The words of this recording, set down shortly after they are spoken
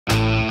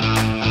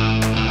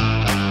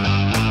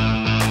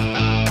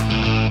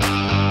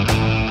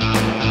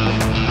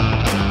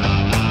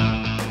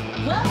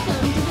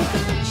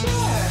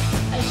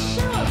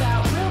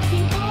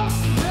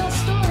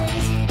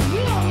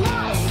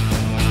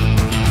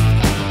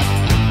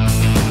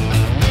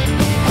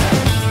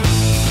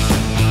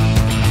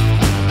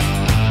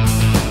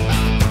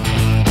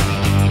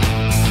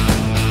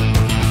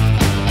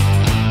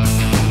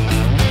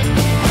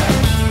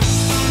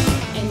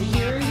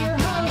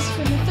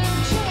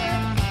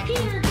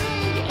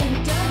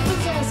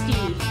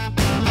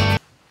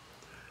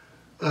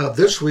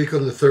This week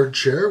on the third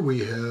chair, we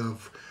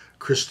have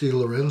Kristy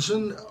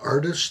Lorenzen,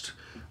 artist,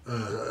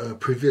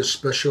 previous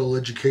special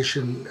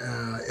education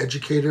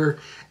educator,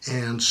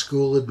 and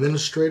school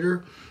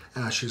administrator.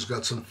 She's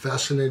got some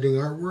fascinating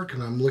artwork,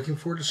 and I'm looking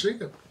forward to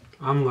seeing it.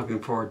 I'm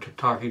looking forward to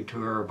talking to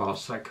her about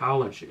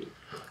psychology.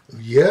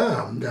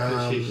 Yeah.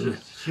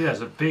 She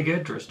has a big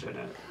interest in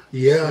it.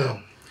 Yeah.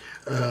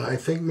 I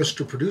think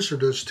Mr. Producer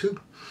does too.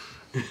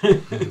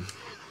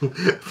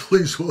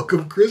 Please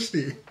welcome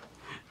Kristy.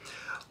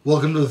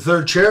 Welcome to the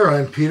third chair.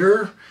 I'm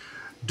Peter.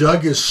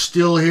 Doug is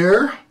still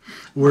here.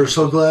 We're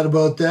so glad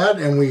about that.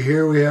 And we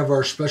have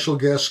our special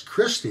guest,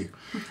 Kristy.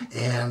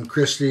 And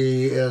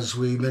Kristy, as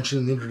we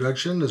mentioned in the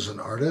introduction, is an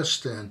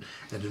artist and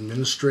an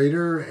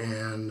administrator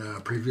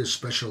and previous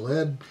special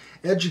ed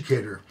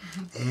educator.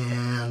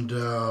 And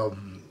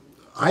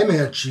I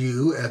met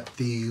you at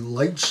the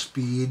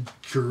Lightspeed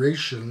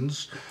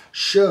Curations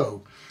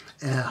show.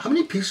 How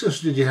many pieces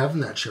did you have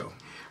in that show?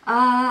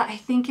 I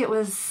think it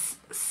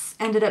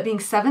ended up being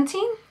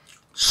 17.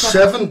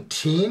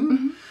 17?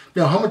 Mm-hmm.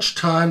 Now, how much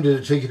time did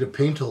it take you to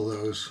paint all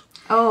those?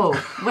 Oh,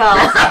 well,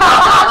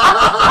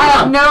 I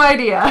have no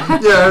idea.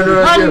 Yeah,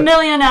 no idea. 1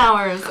 million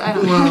hours. I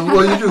don't know.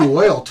 Well, you do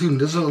oil, too.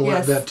 Doesn't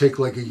Yes. that take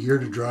like a year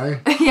to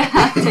dry?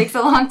 Yeah, it takes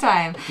a long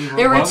time.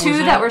 There were two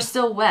that were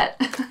still wet.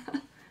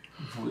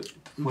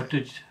 What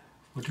did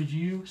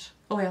you use?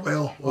 Oil.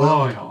 Oil.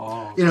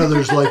 Oh. You know,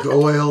 there's like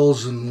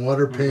oils and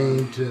water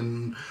paint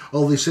and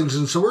all these things.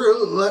 And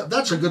so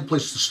that's a good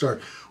place to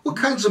start. What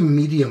kinds of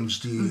mediums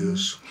do you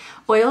use?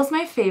 Oil's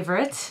my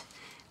favorite.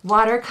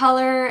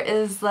 Watercolor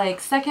is like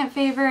second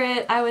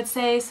favorite, I would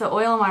say. So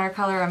oil and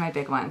watercolor are my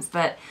big ones.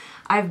 But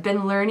I've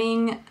been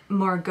learning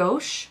more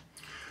gouache.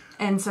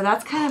 And so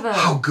that's kind of a...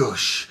 How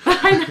gouache?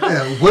 I know.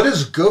 Yeah, what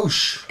is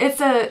gouache?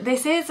 They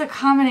say it's a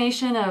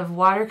combination of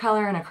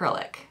watercolor and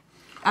acrylic.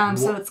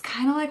 So it's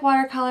kind of like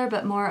watercolor,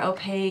 but more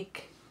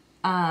opaque.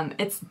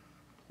 It's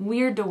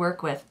weird to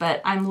work with,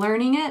 but I'm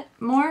learning it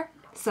more,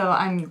 so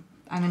I'm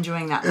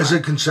enjoying that more. Is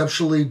it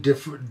conceptually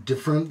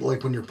different,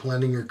 like when you're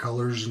blending your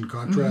colors and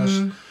contrast?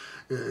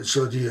 Mm-hmm.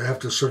 So do you have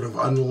to sort of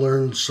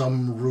unlearn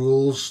some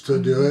rules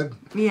to do it?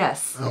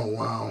 Yes. Oh,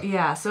 wow.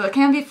 Yeah, so it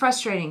can be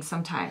frustrating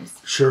sometimes.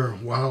 Sure,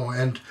 wow.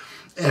 And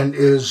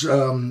is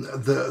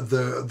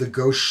the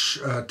gouache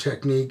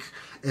technique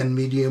and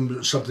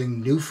medium something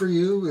new for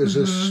you? Is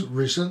this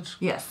recent?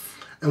 Yes.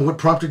 And what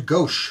prompted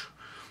gouache?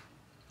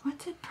 What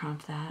did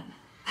prompt that?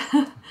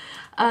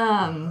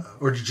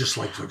 Or did you just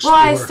like to explore?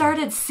 Well, I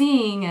started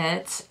seeing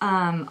it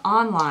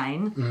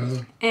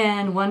online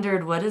and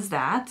wondered, what is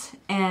that?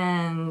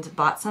 And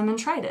bought some and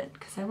tried it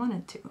because I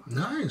wanted to.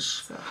 Nice.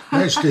 So.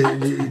 Nice. Do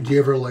you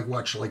ever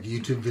watch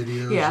YouTube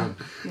videos? Yeah.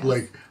 And,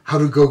 like how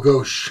to go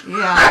gauche?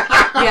 Yeah.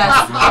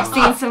 Yes. I've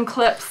seen some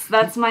clips.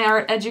 That's my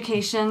art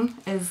education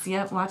is,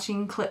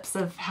 watching clips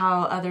of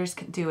how others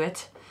can do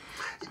it.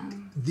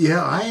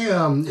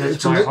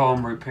 It's my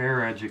home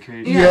repair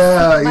education.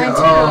 Yeah, mine too.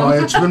 Oh,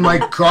 it's been my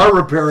car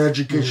repair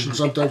education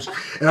sometimes,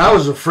 and I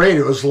was afraid.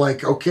 It was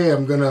like, okay,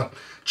 I'm gonna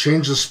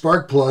change the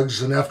spark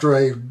plugs, and after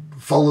I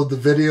followed the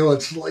video,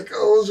 it's like,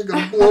 oh, is it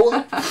gonna blow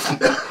up?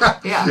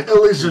 Yeah.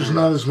 At least there's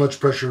not as much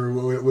pressure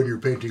when you're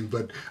painting,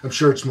 but I'm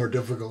sure it's more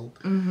difficult.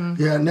 Mm-hmm.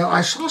 Yeah. Now I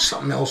saw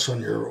something else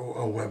on your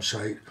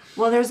website.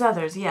 Well, there's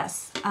others.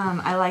 Yes,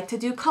 I like to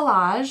do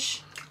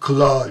collage.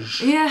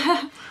 Collage.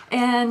 Yeah.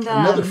 And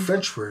another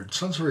French word.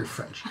 Sounds very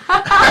French.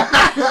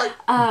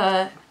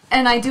 And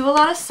I do a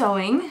lot of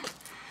sewing,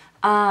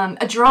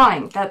 a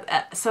drawing.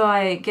 So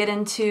I get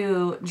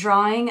into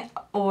drawing,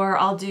 or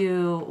I'll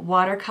do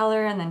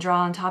watercolor and then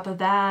draw on top of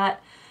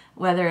that,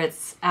 whether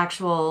it's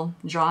actual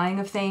drawing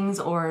of things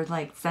or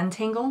like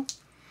Zentangle.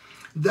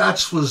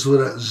 That was what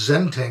a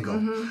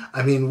Zentangle. Mm-hmm.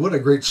 I mean, what a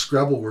great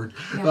Scrabble word.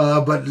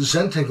 Yeah. But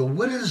Zentangle,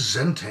 what is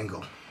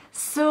Zentangle?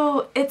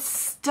 So it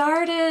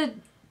started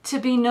to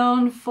be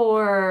known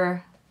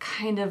for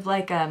kind of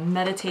like a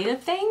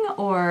meditative thing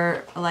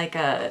or like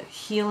a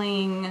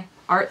healing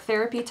art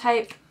therapy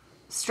type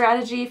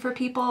strategy for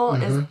people.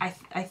 Mm-hmm.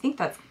 I think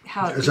that's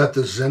how it is. That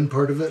the Zen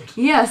part of it?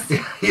 Yes.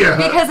 Yeah.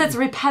 Because it's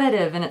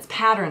repetitive and it's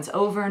patterns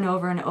over and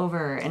over and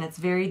over, and it's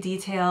very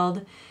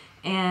detailed,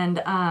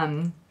 and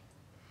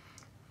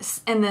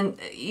then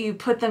you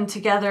put them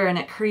together and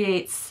it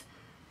creates.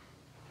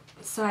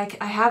 So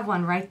I have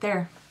one right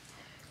there.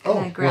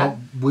 Well,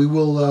 we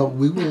will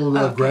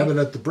Okay. grab it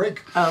at the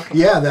break. Okay.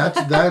 Yeah,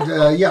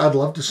 I'd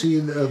love to see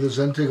the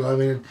Zentangle. I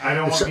mean, I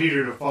don't want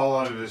Peter to fall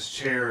out of his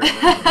chair.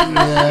 And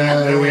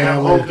then we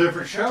have a whole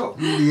different show.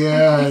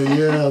 Yeah.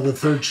 The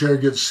third chair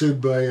gets sued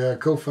by a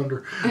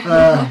co-funder.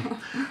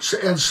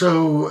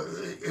 So,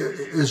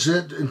 is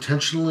it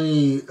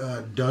intentionally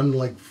done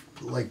like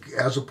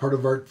as a part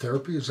of art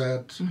therapy? Is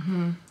that?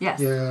 Mm-hmm. Yes.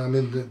 Yeah, I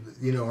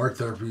mean, art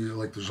therapy,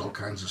 there's all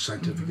kinds of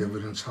scientific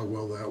evidence how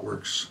well that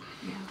works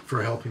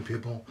for helping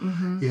people.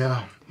 Mm-hmm.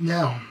 Yeah.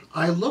 Now,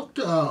 I looked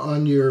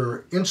on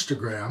your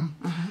Instagram,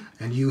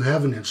 and you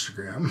have an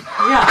Instagram.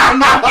 Yeah,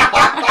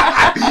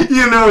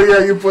 I know.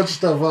 You put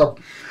stuff up.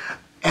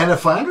 And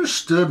if I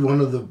understood one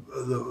of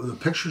the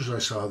pictures I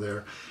saw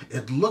there,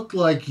 it looked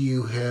like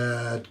you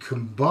had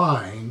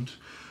combined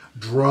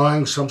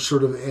drawing some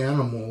sort of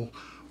animal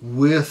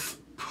with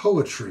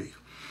poetry.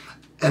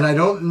 And I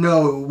don't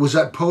know, was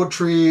that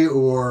poetry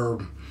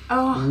or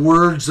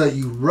words that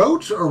you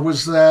wrote, or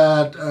was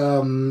that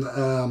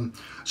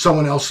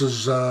someone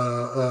else's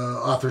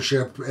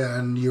authorship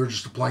and you were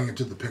just applying it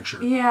to the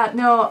picture? Yeah,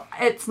 no,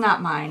 it's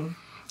not mine.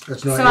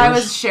 That's not so yours? I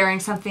was sharing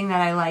something that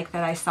I like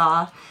that I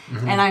saw,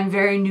 and I'm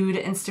very new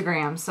to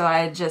Instagram, so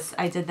I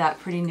did that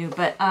pretty new.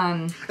 But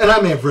and I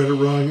may have read it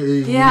wrong.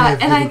 You may have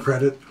given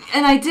credit.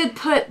 And I did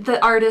put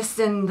the artist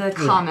in the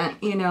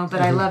comment,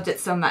 but I loved it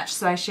so much,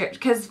 so I shared.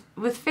 Because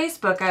with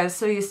Facebook, I was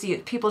so used to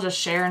people just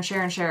share and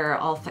share and share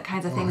all the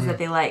kinds of things that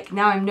they like.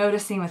 Now I'm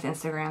noticing with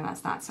Instagram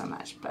that's not so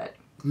much, but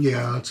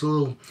yeah, it's a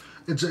little,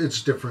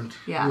 it's different.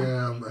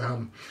 Yeah.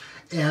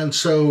 And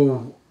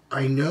so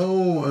I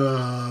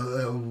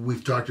know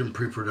we've talked in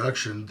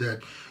pre-production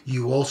that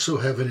you also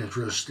have an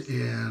interest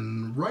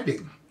in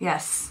writing.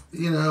 Yes.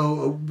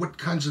 What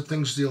kinds of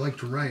things do you like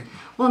to write?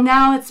 Well,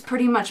 now it's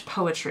pretty much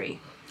poetry.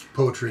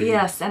 Poetry.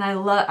 Yes, and I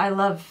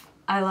love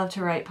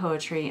to write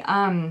poetry.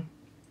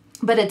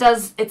 But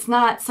it's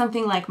not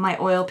something like my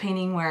oil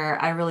painting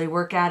where I really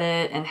work at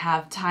it and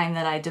have time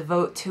that I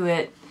devote to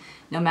it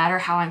no matter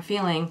how I'm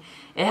feeling.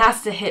 It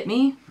has to hit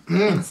me.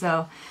 And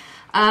so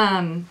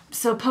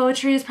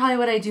poetry is probably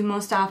what I do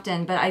most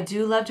often, but I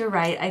do love to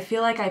write. I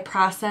feel like I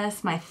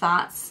process my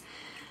thoughts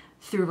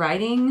through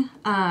writing.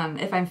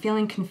 If I'm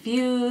feeling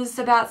confused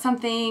about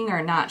something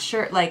or not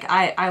sure, like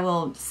I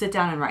will sit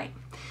down and write.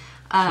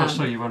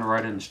 So you want to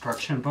write an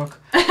instruction book?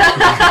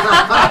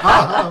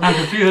 I'm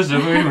confused.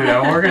 Wait a minute,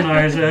 I'll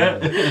organize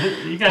it.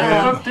 You got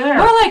a book there.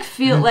 Or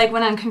like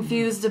when I'm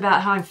confused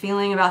about how I'm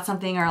feeling about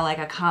something, or like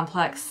a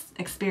complex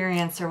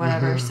experience or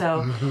whatever.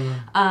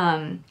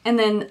 And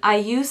then I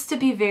used to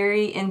be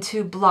very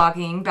into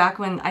blogging back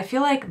when I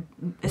feel like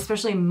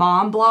especially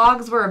mom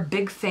blogs were a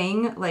big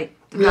thing, like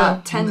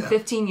about 10,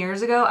 15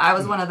 years ago. I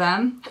was one of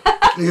them.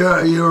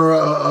 Yeah, you're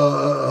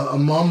a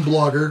mom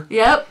blogger.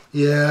 Yep.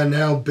 Yeah,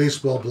 now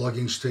baseball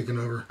blogging's taken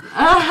over.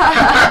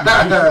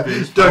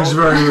 Doug's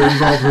very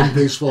involved in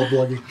baseball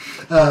blogging.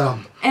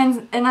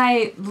 And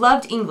I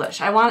loved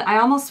English. I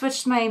almost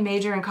switched my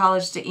major in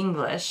college to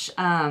English.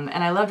 And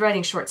I loved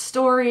writing short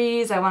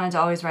stories. I wanted to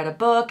always write a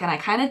book, and I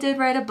kind of did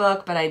write a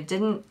book, but I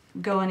didn't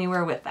go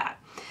anywhere with that.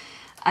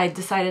 I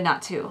decided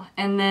not to.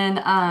 And then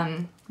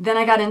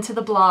I got into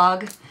the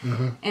blog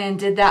and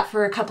did that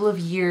for a couple of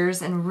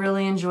years and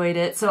really enjoyed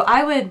it. So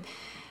I would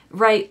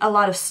write a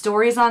lot of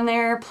stories on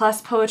there, plus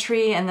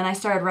poetry, and then I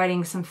started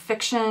writing some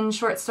fiction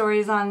short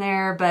stories on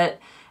there. But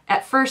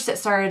at first it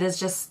started as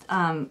just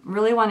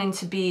really wanting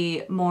to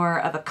be more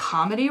of a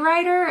comedy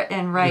writer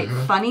and write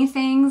funny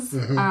things.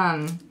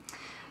 And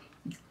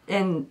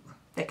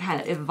it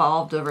kind of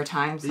evolved over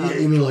time. So.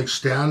 You mean like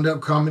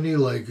stand-up comedy,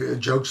 like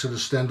jokes that a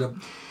stand-up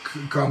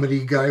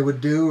comedy guy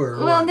would do,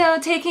 or well, no,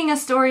 taking a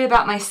story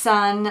about my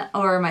son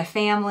or my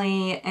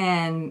family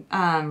and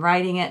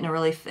writing it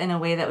in a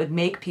way that would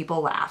make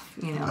people laugh.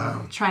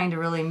 Trying to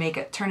really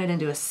turn it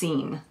into a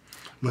scene.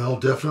 Well,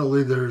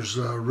 definitely, there's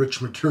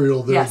rich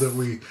material there that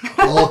we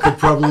all could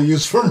probably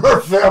use from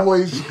our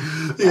families.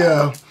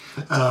 Yeah,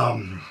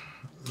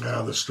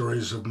 the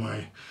stories of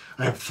I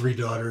have 3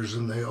 daughters,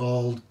 and they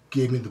all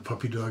gave me the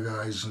puppy dog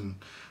eyes and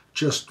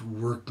just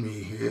worked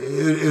me.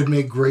 It'd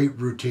make great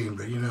routine,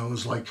 but it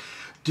was like,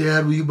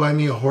 Dad, will you buy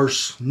me a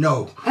horse?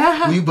 No.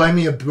 Will you buy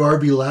me a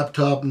Barbie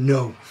laptop?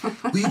 No.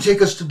 Will you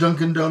take us to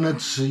Dunkin'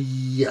 Donuts?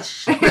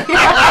 Yes.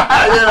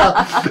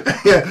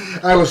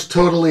 I was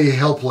totally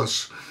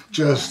helpless,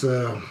 just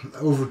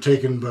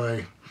overtaken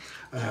by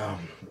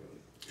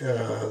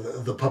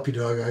the puppy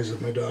dog eyes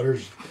of my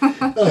daughters.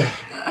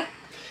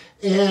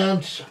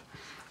 And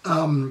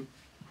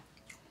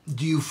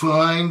do you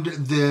find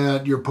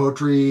that your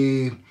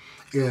poetry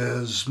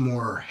is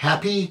more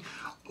happy,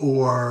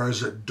 or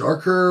is it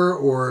darker,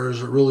 or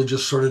is it really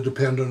just sort of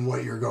depend on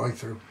what you're going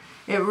through?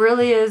 It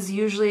really is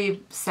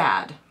usually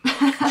sad.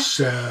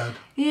 Sad.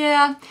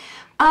 Yeah.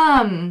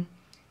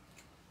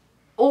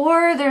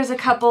 Or there's a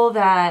couple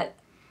that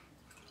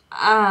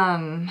how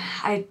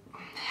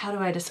do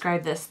I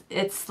describe this?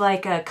 It's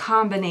like a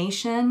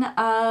combination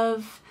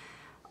of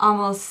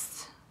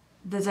almost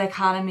the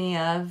dichotomy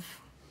of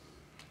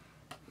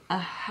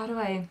how do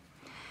I...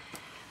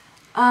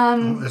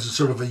 As a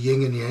sort of a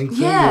yin and yang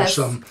thing, or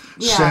some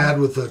sad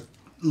with a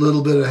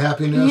little bit of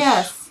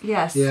happiness?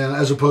 Yes. Yeah,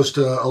 as opposed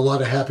to a lot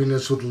of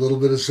happiness with a little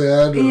bit of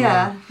sad? Or,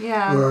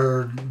 yeah.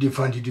 Or do you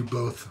find you do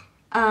both?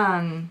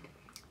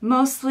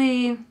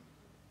 Mostly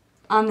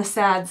on the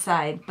sad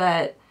side,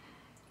 but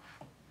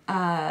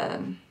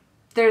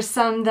there's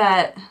some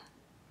that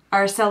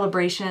are a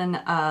celebration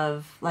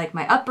of like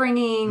my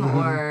upbringing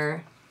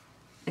or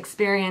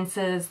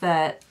experiences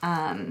that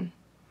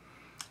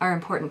are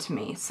important to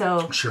me.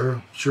 So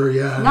sure,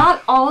 yeah.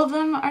 Not all of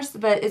them are,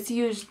 but it's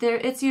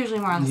usually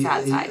more on the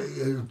sad side.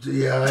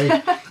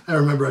 Yeah, I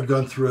remember I'd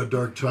gone through a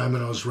dark time,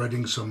 and I was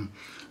writing some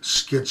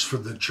skits for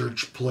the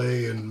church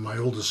play, and my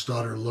oldest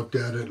daughter looked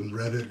at it and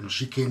read it, and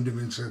she came to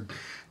me and said,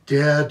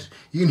 Dad,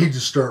 you need to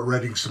start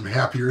writing some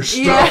happier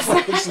stuff. Yes.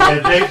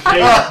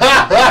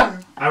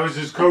 I was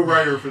his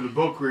co-writer for the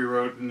book we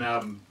wrote, and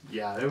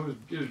yeah, it was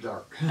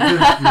dark.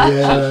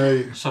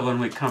 Yeah. So when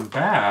we come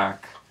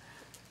back,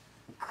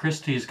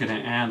 Kristy's going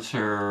to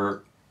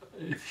answer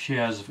if she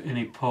has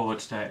any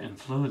poets that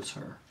influence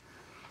her.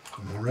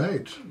 All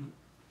right.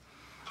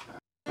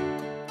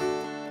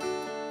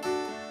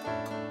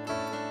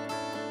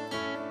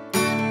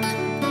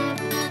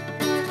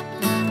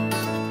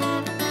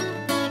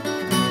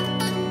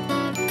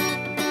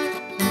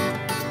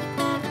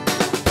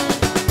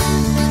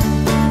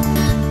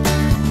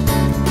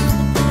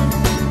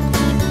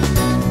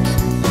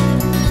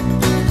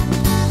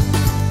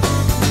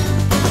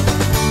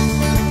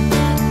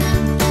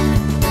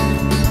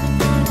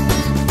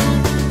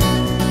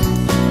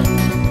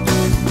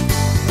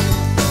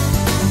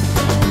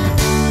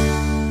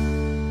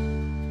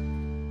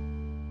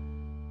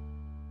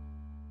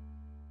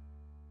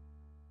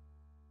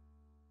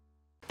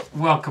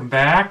 Welcome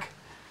back.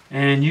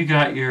 And you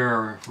got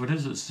your, what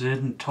is it,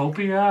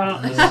 Zentopia?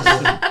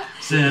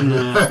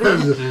 Zentangle.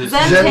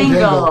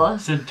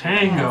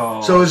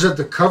 Zentangle. So is it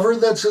the cover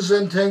that's a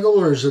Zentangle,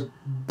 or is it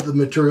the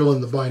material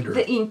in the binder?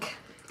 The ink.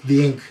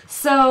 The ink.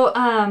 So,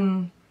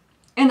 and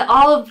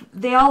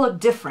they all look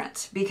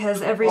different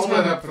because every Hold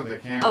time. that up for the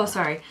camera. Oh,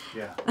 sorry.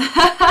 Yeah.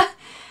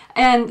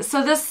 And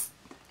so this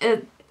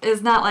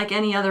is not like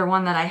any other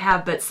one that I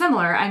have, but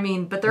similar. I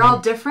mean, but they're all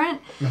different.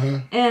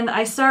 And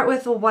I start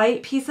with a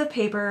white piece of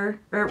paper,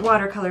 or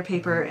watercolor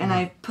paper, and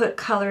I put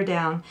color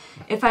down.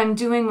 If I'm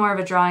doing more of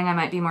a drawing, I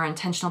might be more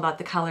intentional about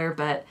the color,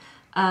 but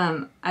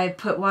I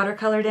put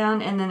watercolor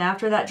down, and then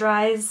after that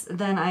dries,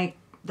 then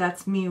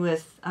that's me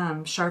with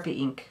Sharpie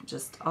ink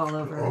just all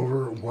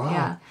over. Wow.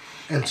 Yeah.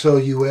 And so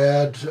you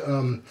add,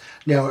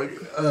 now,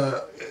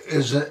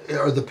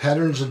 are the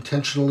patterns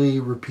intentionally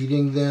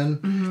repeating then?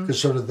 Because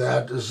sort of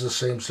that is the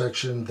same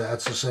section,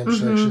 that's the same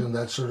section,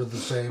 that's sort of the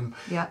same.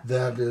 Yeah.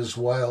 That is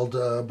wild,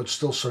 but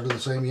still sort of the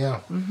same,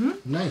 yeah.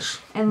 Nice.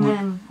 And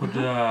then... Would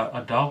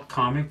adult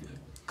comic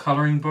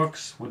coloring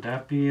books, would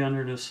that be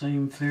under the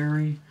same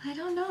theory? I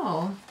don't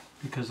know.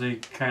 Because they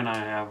kind of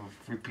have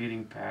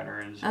repeating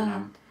patterns in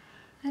them.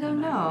 I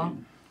don't know.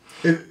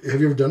 Have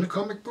you ever done a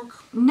comic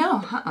book?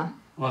 No,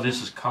 Well,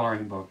 this is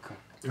coloring book.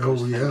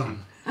 Oh, yeah.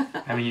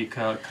 I mean, you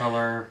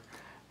color.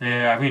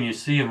 I mean, you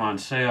see them on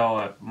sale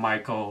at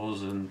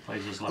Michael's and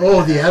places like that.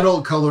 Oh, the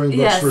adult coloring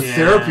books Yes. for Yeah.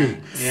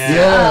 therapy. Yeah.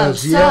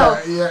 Yes,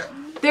 So- yeah.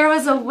 There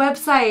was a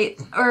website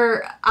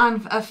or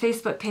on a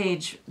Facebook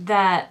page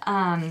that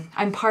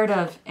I'm part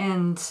of,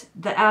 and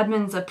the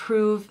admins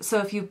approve. So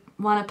if you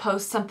want to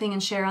post something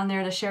and share on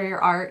there to share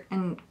your art,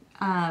 and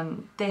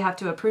they have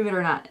to approve it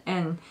or not.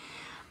 And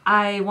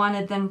I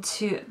wanted them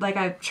to, like,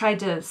 I tried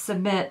to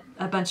submit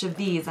a bunch of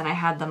these, and I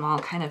had them all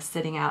kind of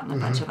sitting out in a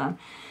bunch of them.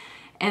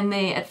 And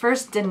they at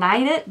first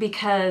denied it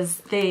because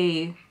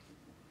they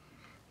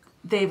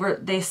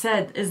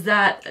said, is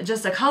that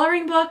just a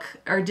coloring book,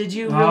 or did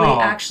you really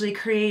actually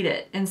create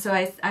it? And so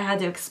I had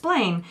to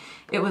explain,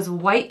 it was a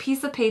white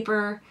piece of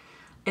paper,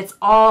 it's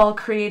all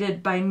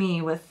created by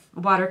me with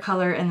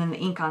watercolor and then the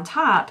ink on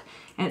top,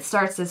 and it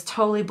starts as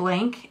totally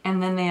blank.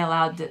 And then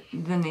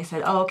then they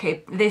said, oh,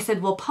 okay, they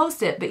said, we'll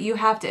post it, but you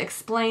have to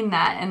explain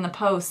that in the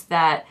post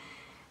that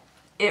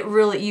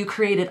you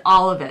created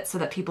all of it so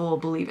that people will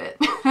believe it.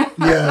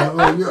 Yeah,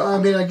 well, I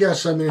mean, if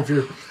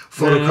you're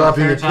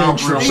photocopying a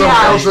page from Yeah,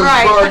 someone else's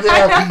right. part,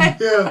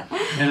 yeah.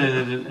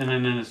 And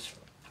then it's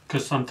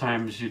because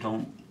sometimes you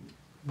don't.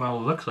 Well,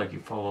 it looks like you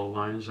follow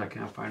lines. I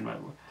can't find my.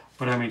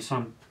 But I mean,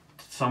 some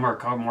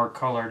are more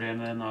colored in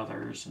than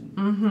others,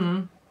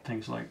 and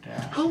things like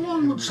that. How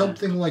long would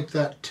something like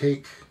that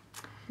take?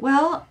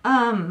 Well,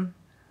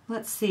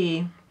 let's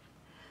see.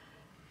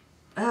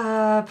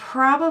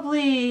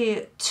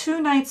 Probably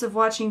 2 nights of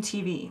watching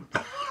TV.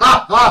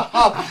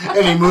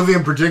 Any movie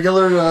in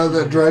particular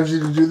that drives you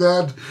to do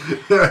that?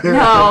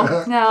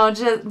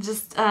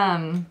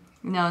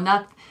 No,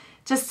 not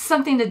just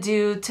something to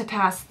do to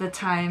pass the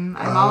time.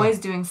 I'm always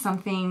doing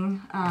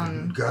something.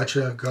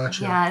 Gotcha.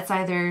 Yeah, it's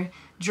either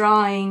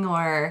drawing,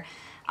 or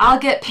I'll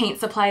get paint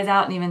supplies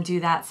out and even do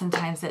that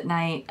sometimes at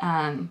night.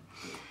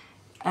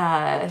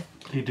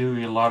 You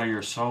do a lot of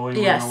your sewing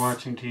Yes. when you're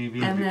watching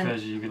TV, And then-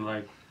 because you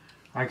can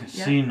I can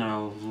see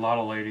now a lot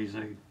of ladies.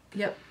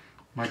 Yep.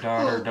 My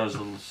daughter does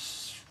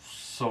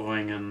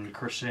sewing and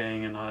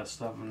crocheting and all that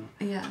stuff, and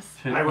Yes.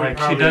 I would she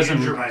probably doesn't.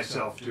 injure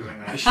myself doing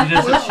that. She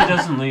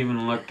doesn't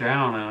even look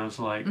down, and it's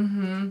like.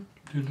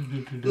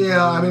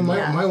 Yeah, I mean,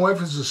 Yeah. my wife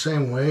is the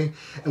same way.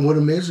 And what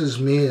amazes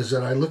me is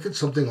that I look at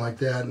something like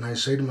that and I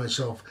say to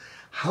myself,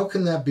 how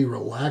can that be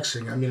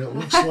relaxing? I mean, it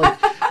looks like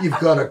you've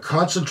got to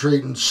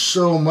concentrate and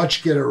so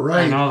much get it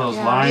right. I know those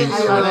Yeah. lines.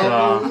 I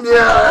love with,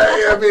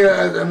 Yeah,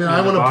 I mean, I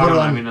on want the to put bottom,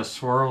 on. I mean, the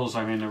swirls.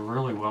 I mean, they're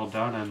really well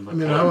done. I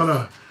want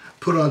to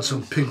put on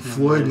some Pink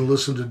Floyd and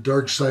listen to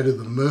Dark Side of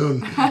the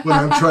Moon when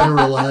I'm trying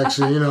to relax,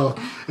 and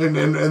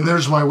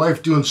there's my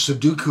wife doing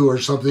Sudoku or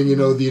something,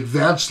 the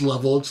advanced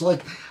level. It's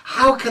like,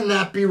 how can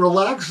that be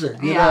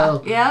relaxing? You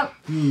know? Yep.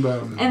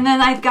 But, And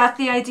then I got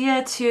the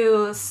idea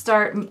to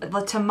start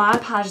to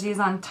Mod Podge these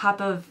on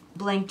top of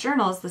blank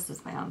journals. This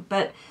is my own,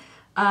 but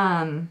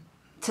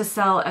to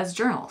sell as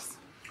journals.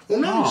 oh,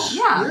 nice.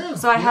 Yeah.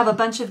 So I have a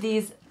bunch of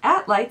these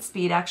at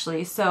Lightspeed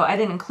actually. So I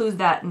didn't include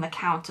that in the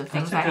count of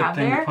things That's a I good have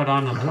thing there. to put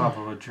on the top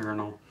of a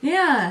journal.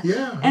 Yeah.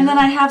 Yeah, And then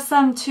I have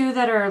some too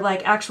that are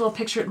like actual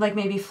picture, like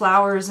maybe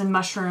flowers and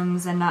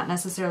mushrooms and not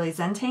necessarily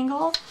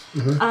Zentangle.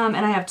 And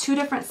I have 2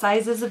 different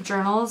sizes of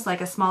journals,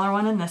 like a smaller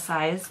one and this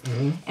size.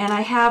 And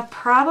I have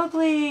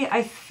probably,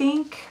 I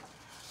think,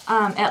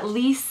 at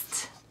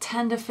least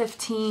 10 to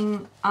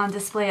 15 on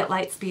display at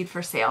Lightspeed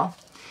for sale.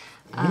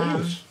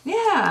 Nice.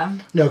 Yeah.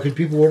 Now, can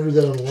people order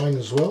that online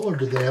as well, or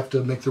do they have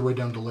to make their way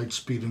down to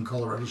Lightspeed in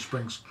Colorado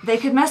Springs? They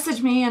could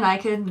message me and I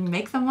could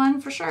make them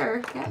one for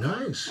sure. Yeah.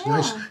 Nice,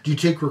 nice. Do you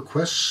take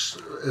requests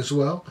as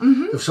well?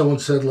 If someone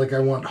said, like, I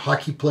want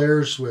hockey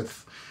players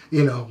with,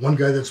 you know, one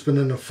guy that's been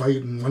in a fight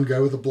and one guy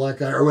with a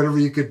black eye, or whatever,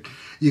 you could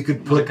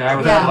put The guy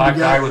with the black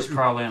eye was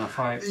probably in a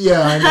fight.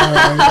 Yeah, I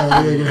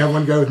know. You can have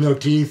one guy with no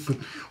teeth,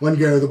 one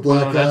guy with a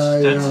black eye.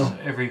 That's You know.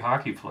 every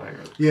hockey player.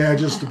 Yeah,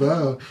 just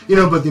about. You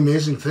know, but the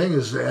amazing thing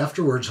is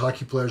afterwards,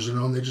 hockey players, you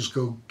know, they just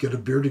go get a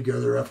beer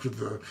together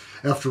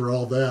after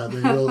all that.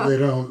 They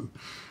don't.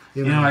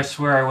 You know, I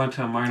swear I went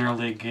to a minor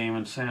league game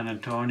in San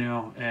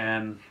Antonio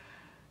and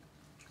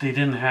they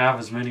didn't have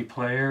as many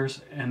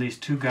players, and these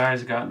 2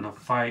 guys got in a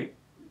fight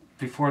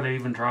before they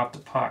even dropped the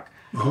puck.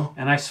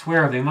 And I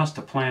swear they must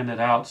have planned it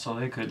out so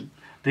they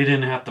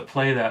didn't have to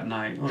play that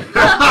night.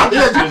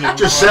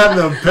 just sat in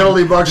the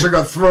penalty box or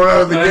got thrown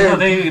out of the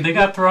game. They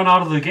got thrown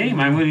out of the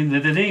game. I mean, they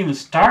didn't even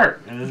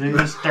start. They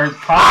just started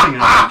popping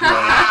on each other.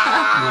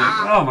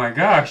 I'm like, oh my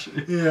gosh.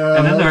 Yeah.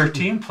 And then their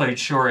team played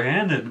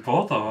shorthanded,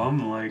 both of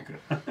them. Like,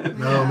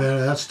 No,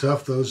 man, that's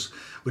tough.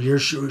 When you're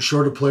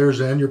short of players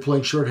and you're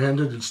playing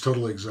shorthanded, it's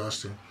totally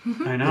exhausting.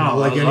 I know.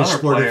 Like those any other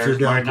sport, if you're players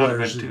down might not have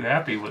players. been too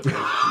happy with it.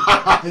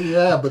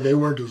 Yeah, but they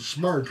weren't as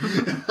smart.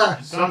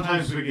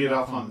 Sometimes we get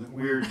off on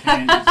weird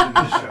tangents in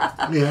this show.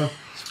 Yeah.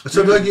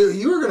 So, Doug,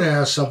 you were going to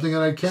ask something,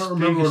 and I can't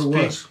remember what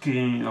it was.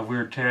 Speaking of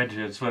weird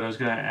tangents, what I was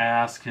going to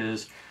ask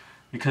is,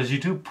 because you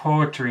do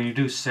poetry, you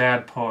do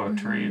sad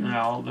poetry.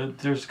 Now,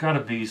 there's got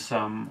to be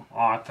some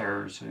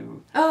authors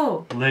who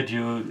led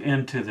you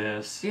into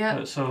this.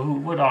 Yeah. So,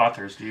 what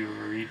authors do you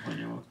read when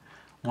you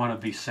want to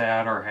be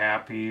sad or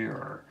happy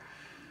or?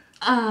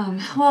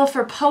 Well,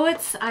 for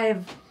poets,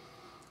 I've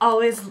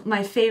always,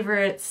 my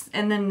favorites,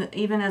 and then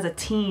even as a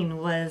teen,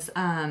 was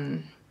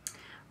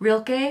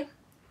Rilke,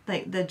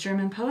 like the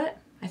German poet.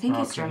 I think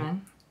he's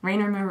German.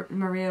 Rainer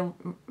Maria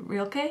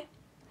Rilke.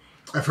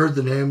 I've heard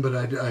the name, but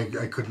I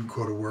couldn't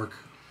quote a work.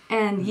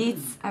 And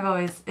Yeats, I've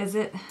always, is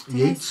it?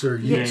 Yeats or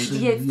Yeats?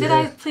 Yeats. Did Yeah.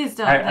 I? Please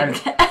don't. I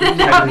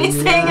Have me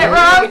saying it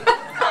wrong.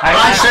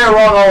 I say it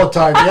wrong all the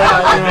time.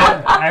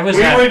 Yeah, I was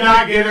We at, would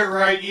not get it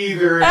right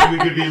either, and we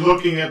could be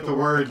looking at the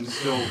word and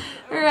still.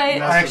 Right.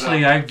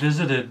 actually, I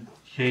visited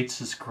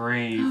Yeats's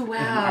grave Oh, wow.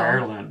 in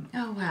Ireland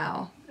Oh,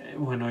 wow.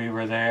 when we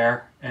were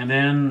there, and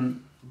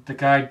then the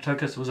guide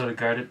took us. Was it a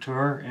guided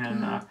tour?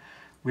 And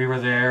we were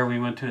there. We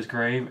went to his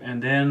grave,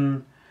 and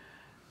then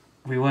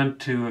we went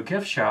to a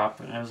gift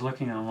shop, and I was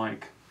looking, and I'm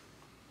like,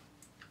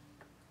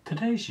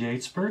 today's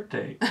Yates'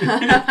 birthday.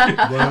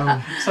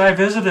 Wow. So I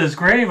visited his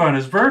grave on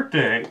his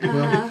birthday.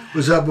 Well,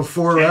 was that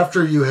before or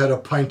after you had a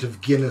pint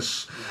of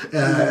Guinness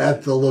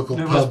at the local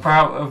It was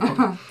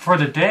pub? for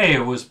the day,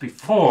 it was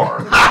before.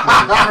 And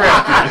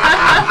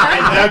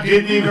Doug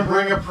didn't even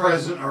bring a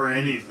present or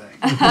anything.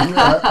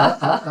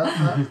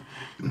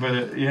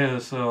 But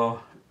so,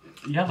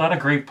 yeah, a lot of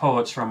great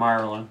poets from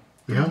Ireland.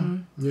 Yeah,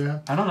 yeah.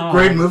 I don't know.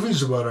 Great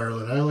movies about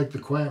Ireland. I like The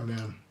Quiet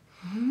Man.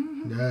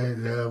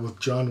 Yeah, with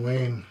John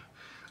Wayne.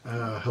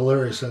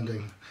 Hilarious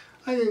ending.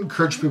 I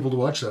encourage people to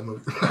watch that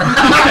movie.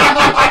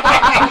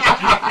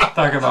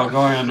 Talk about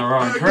going on the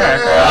wrong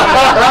track.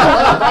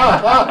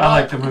 I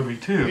like the movie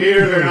too.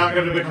 Peter, they're not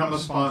going to become a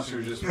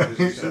sponsor just because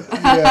you said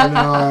that. Yeah,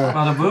 no.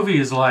 Well, the movie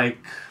is like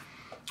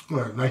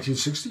What,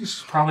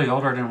 1960s? probably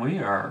older than we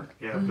are.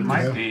 Yeah, It but,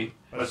 might Yeah. be.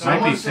 but Might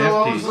someone be still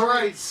owns 50s. the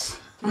rights.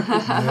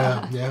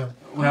 Yeah, yeah.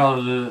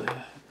 Well,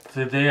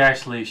 they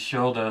actually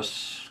showed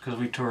us, because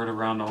we toured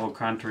around the whole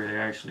country, they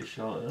actually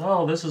showed,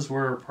 oh, this is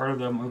where part of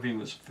the movie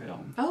was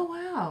filmed. Oh,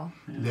 wow.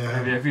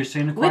 Yeah. Have you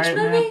seen The Which Quiet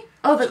movie? Man?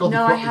 Oh, It's called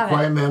no, The I haven't.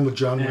 Quiet Man with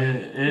John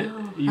Wayne.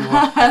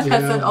 That's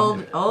Yeah. an old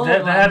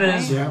That one,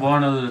 is right? Yeah.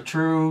 one of the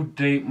true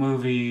date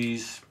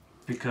movies,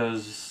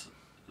 because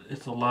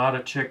it's a lot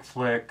of chick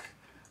flick,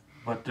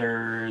 but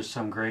there's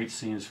some great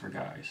scenes for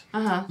guys.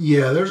 Uh-huh.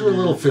 Yeah, there's a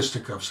little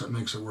fisticuffs that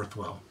makes it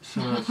worthwhile.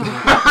 So that's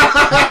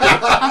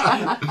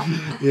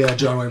Yeah,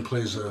 John Wayne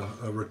plays a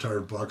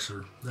retired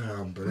boxer.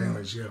 But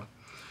anyways, yeah.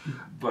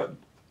 but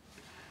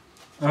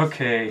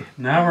okay,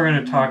 now we're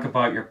going to talk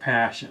about your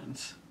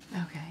passions.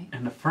 Okay.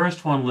 And the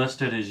first one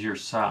listed is your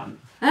son.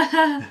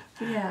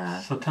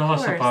 Yeah. So tell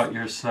us course. about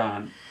your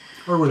son.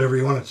 Or whatever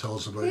you want to tell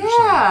us about yourself.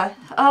 Yeah.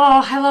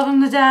 Oh, I love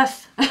him to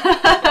death.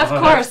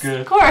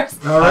 Of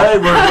course. All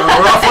right, we're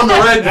off on the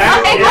right foot.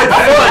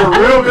 That's a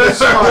real good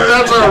start.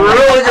 That's a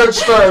really good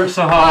start.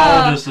 So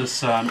how old is this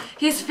son?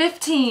 He's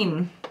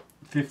 15.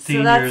 15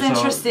 So that's years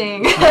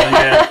interesting. old.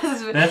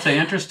 Yeah, that's an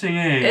interesting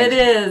age. It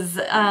is.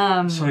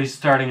 So he's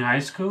starting high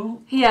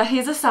school? Yeah,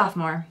 he's a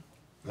sophomore.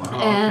 Wow.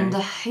 And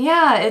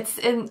yeah, it's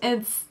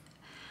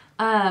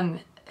I'm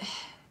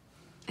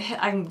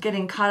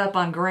getting caught up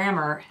on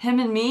grammar. Him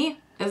and me,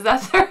 is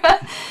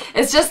that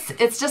it's just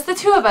the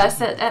two of us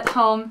at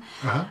home.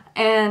 Uh-huh.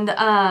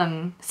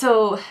 And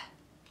so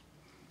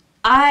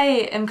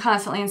I am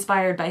constantly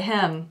inspired by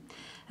him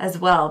as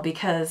well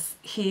because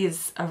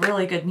he's a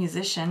really good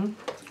musician.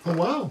 Oh,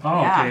 wow.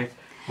 Oh, Yeah.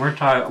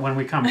 okay. When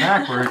we come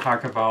back, we're going to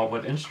talk about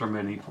what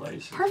instrument he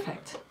plays.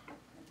 Perfect.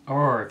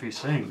 Or if he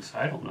sings,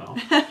 I don't know.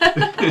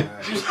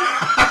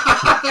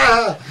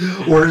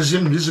 Or is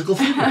in musical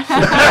theater.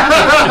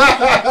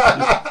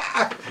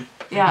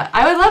 Yeah,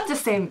 I would love to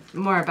say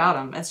more about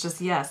him. It's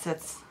just, yes,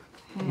 it's...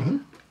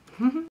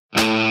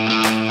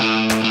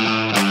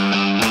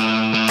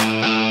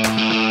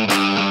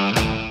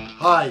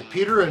 Hi,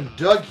 Peter and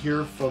Doug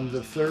here from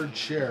the Third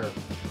Chair.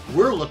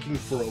 We're looking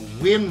for a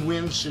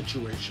win-win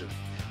situation.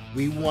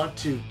 We want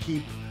to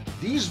keep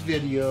these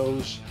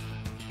videos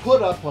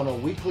put up on a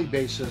weekly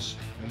basis,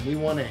 and we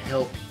want to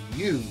help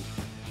you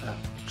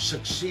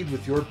succeed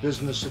with your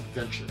business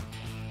adventure.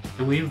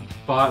 And we've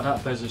brought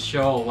up as a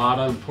show a lot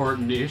of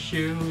important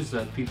issues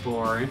that people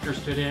are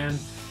interested in,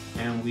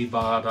 and we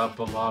brought up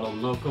a lot of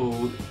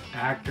local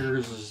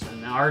actors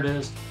and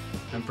artists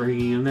and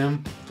bringing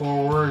them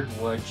forward,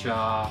 which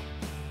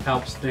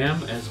helps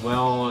them as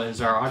well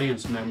as our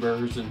audience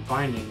members in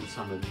finding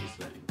some of these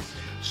things.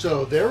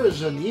 So there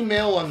is an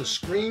email on the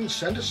screen.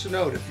 Send us a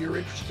note if you're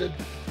interested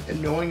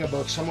in knowing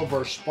about some of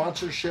our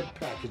sponsorship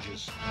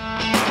packages.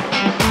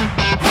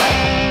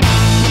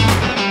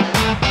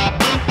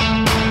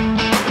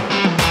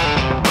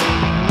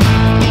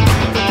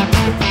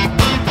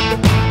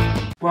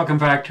 Welcome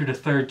back to the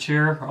Third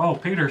Chair. Oh,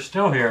 Peter's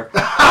still here.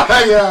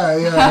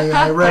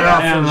 yeah. Right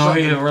off. And for a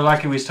second. we're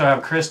lucky we still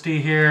have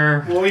Kristy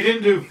here. Well, we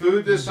didn't do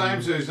food this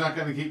time, so he's not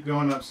going to keep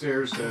going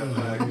upstairs to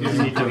get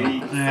something to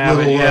eat. Yeah,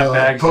 but you have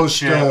bags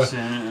post of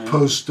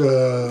chips.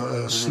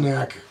 And,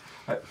 snack.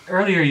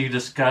 Earlier you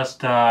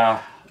discussed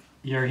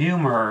your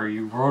humor.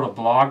 You wrote a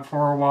blog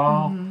for a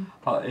while,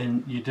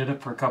 and you did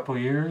it for a couple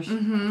of years.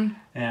 And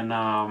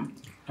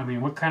I mean,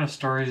 what kind of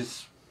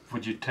stories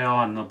would you tell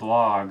on the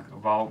blog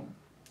about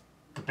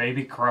the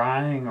baby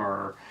crying,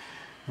 or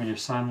when your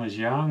son was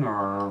young,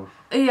 or?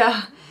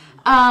 Yeah.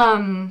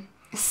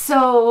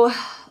 So,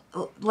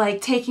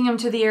 like, taking him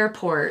to the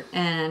airport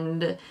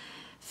and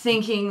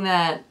thinking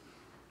that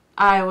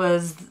I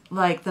was,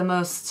 like, the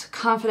most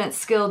confident,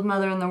 skilled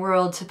mother in the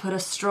world to put a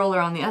stroller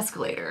on the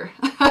escalator.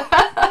 You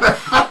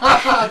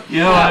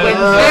know, Went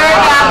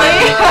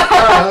very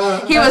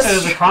badly. He that's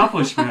was his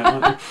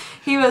accomplishment.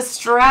 he was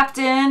strapped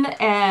in,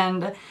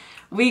 and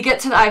we get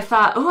to I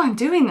thought, oh, I'm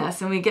doing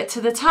this, and we get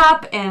to the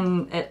top,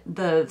 and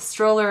the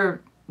stroller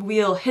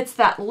wheel hits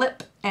that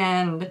lip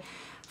and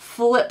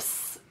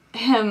flips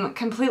him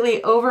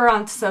completely over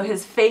on, so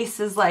his face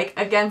is like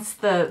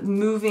against the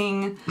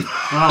moving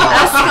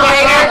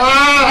escalator.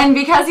 And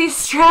because he's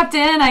strapped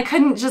in, I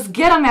couldn't just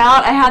get him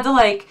out. I had to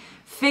like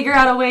figure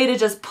out a way to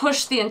just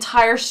push the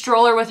entire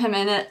stroller with him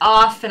in it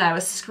off, and I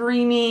was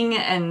screaming,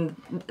 and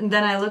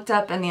then I looked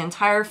up and the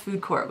entire food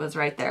court was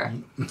right there.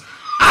 So,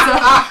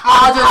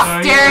 all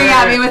just staring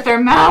at me with their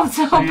mouths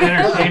open. You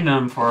entertained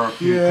them for a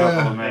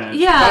couple of minutes.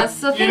 Yeah,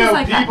 so things You know,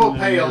 like people that.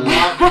 pay a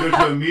lot to go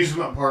to an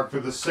amusement park for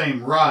the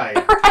same ride.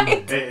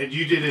 Right. And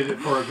you did it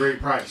for a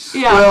great price.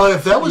 Yeah. Well,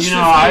 if that was You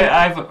know,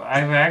 15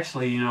 I've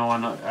actually, you know,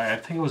 I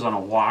think it was on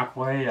a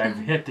walkway. I've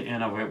hit the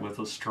end of it with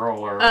a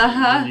stroller.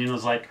 Uh-huh. And it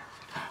was like,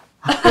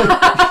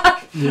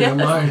 Yeah,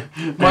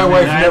 my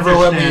wife never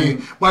let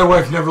me. My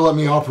wife never let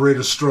me operate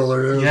a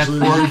stroller. you had It 4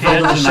 was-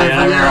 kids and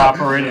I never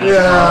operated a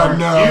Yeah, stroller.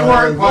 no. You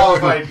weren't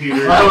qualified,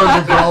 Peter. I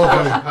wasn't That was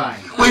qualified.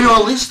 kind. Well, you know,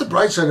 at least the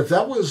bright side, if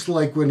that was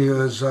like when he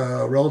was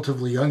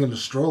relatively young in the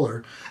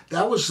stroller,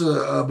 that was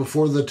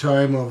before the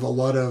time of a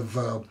lot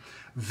of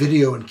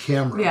video and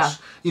cameras. Yeah.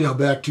 You know,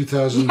 back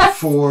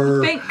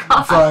 2004, Yes, thank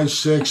God. 5,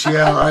 6.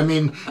 Yeah, I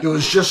mean, it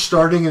was just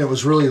starting and it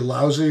was really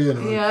lousy,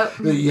 and Yep.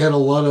 you had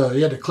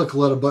to click a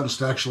lot of buttons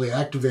to actually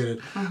activate it.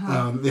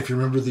 If you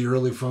remember the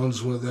early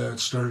phones when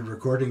that started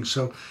recording,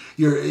 so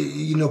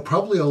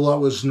probably a lot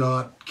was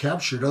not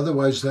captured.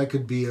 Otherwise, that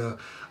could be a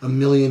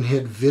million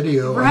hit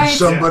video on Right.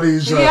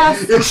 somebody's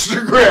Yes.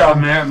 Instagram.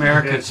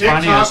 America's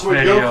TikTok Funniest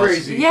would go Videos.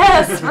 crazy.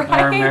 Yes, Or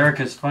right.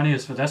 America's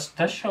Funniest, but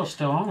that show's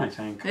still on, I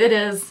think. It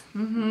is.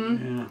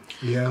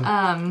 Yeah.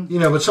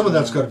 Yeah. But some of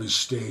that's got to be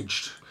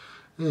staged.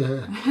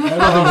 Yeah. I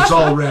don't think it's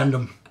all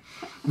random.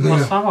 Well,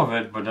 Yeah. some of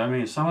it, but I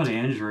mean, some of the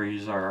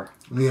injuries are.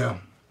 Yeah.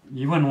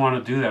 You wouldn't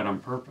want to do that on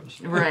purpose.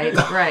 Right.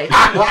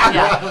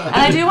 Yeah. And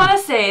I do want to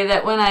say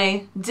that when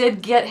I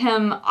did get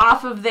him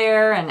off of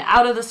there and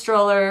out of the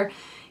stroller,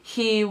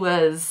 he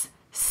was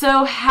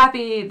so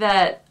happy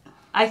that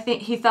I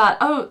think he thought,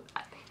 oh,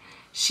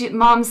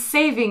 Mom's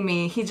saving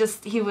me. He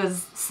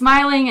was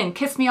smiling and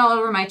kissed me all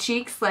over my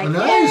cheeks, like,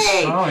 nice.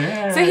 yay! Oh,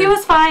 yeah. So he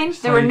was fine.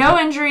 There were no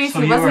injuries.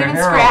 So He you wasn't were even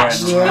heroin.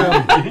 scratched.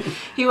 Yeah.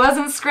 He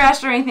wasn't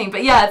scratched or anything.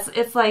 But yeah,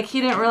 it's like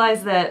he didn't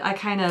realize that I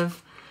kind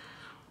of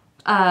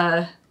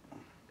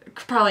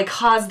probably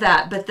caused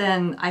that, but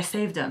then I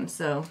saved him.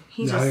 So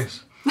he just...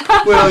 Nice. Well,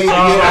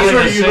 That's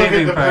where the you look at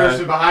saving the part.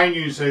 person behind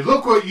you and say,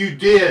 "Look what you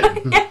did."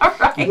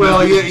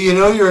 well, you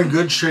know you're in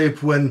good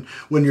shape when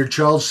your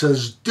child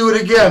says, "Do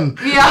it again."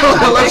 Yeah.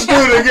 Let's do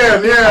it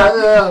again.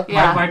 Yeah.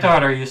 Yeah. My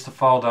daughter used to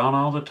fall down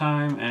all the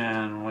time,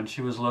 and when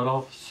she was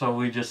little, so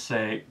we just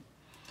say,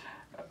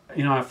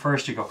 at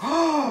first you go,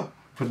 oh,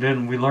 but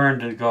then we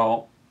learned to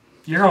go,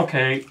 "You're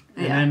okay,"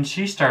 and Yeah. then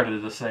she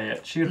started to say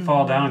it. She would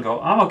fall down and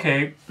go, "I'm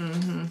okay."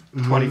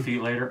 20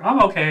 feet later,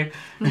 "I'm okay."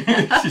 She's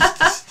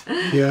just,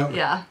 Yeah.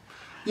 Yeah.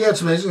 Yeah,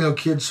 it's amazing how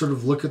kids sort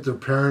of look at their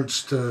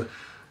parents to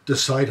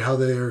decide how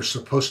they are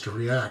supposed to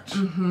react.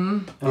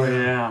 oh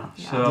yeah.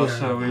 So Yeah.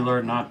 so we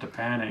learned not to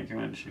panic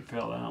when she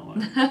fell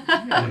down.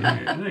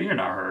 Like, you're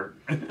not hurt.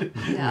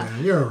 Yeah.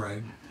 You're all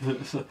right.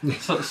 So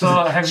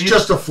have It's you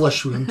just a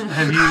flesh wound.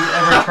 have you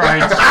ever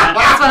tried?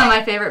 That's one of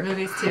my favorite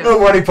movies, too. Oh,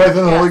 Monty Python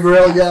and the Holy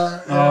Grail,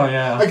 yeah. Oh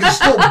yeah. I can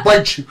still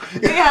bite you.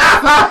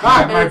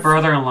 Yeah. My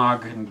brother-in-law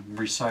can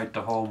recite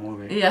the whole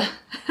movie. Yeah.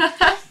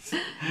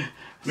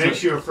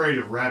 Makes you afraid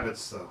of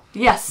rabbits, though.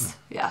 Yes.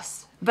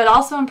 But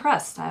also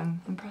impressed.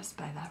 I'm impressed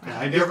by that.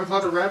 I never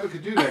thought a rabbit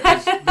could do that.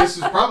 'Cause this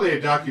is probably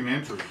a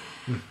documentary.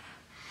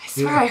 I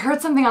swear I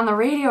heard something on the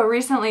radio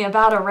recently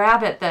about a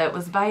rabbit that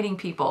was biting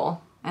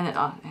people. And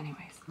anyways.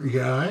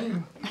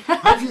 Yeah,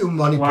 I view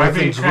Monty Well, I'd be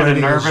Python's kind of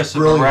writing as nervous of the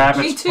brilliant. Me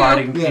rabbits too.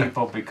 biting Yeah.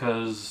 people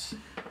because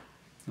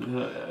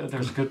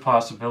there's a good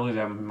possibility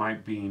that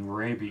might be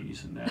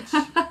rabies, and that's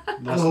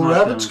Well, not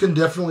rabbits the- can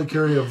definitely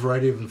carry a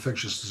variety of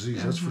infectious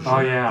disease, that's for sure. Oh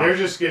yeah. They're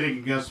just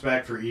getting us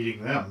back for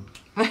eating them.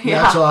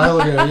 Yeah, that's how I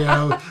look at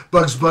it.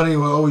 Bugs Bunny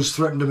will always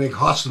threaten to make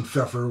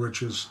Hassenpfeffer,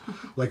 which is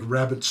like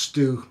rabbit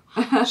stew.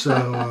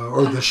 So,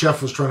 or the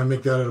chef was trying to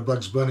make that out of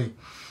Bugs Bunny.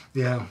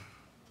 Yeah.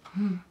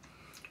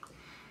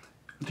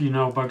 Do you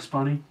know Bugs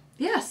Bunny?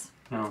 Yes.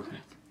 No, okay.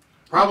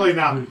 Probably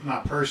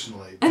not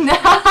personally.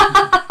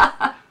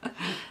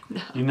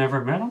 You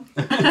never met him?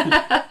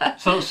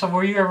 So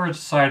were you ever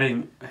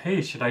deciding,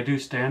 hey, should I do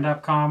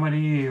stand-up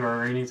comedy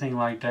or anything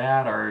like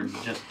that, or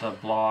just a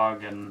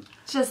blog and?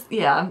 Just,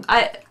 yeah.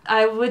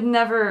 I would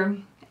never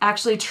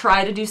actually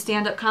try to do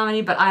stand-up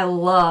comedy, but I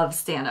love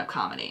stand-up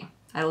comedy.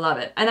 I love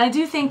it. And I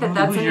do think that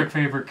that's... Who's your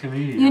favorite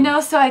comedian?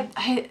 So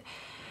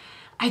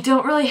I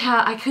don't really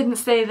have... I couldn't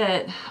say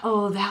that,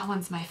 oh, that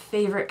one's my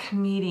favorite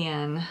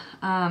comedian.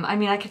 I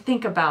mean, I could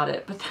think about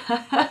it, but...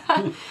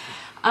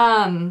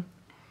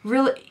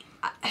 really...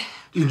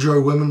 Do you enjoy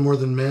women more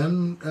than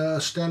men,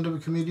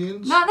 stand-up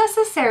comedians? Not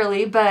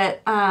necessarily,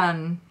 but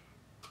I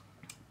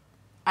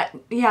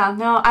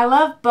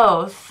love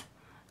both.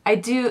 I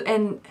do,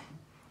 and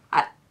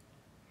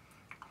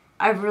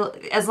I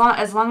really as long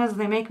as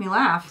they make me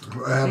laugh.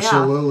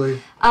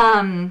 Absolutely.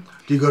 Yeah.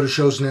 Do you go to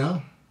shows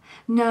now?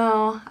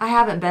 No, I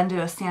haven't been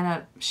to a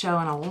stand-up show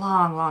in a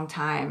long, long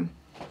time.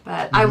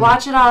 But I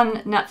watch it on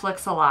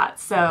Netflix a lot,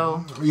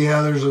 so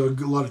Yeah, there's a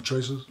lot of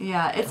choices.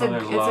 yeah, it's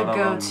there's a lot of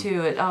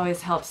go-to. It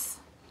always helps.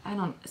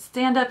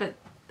 Stand-up.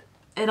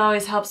 It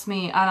always helps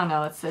me. I don't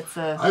know. It's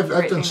a. I've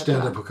great done thing to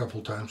stand-up put a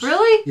couple times. on.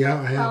 Really? Yeah,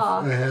 I have.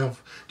 Aw. I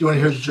have. Do you want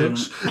to hear the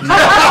jokes?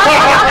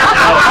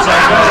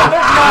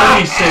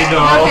 Please say no.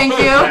 No, thank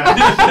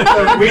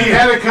you. We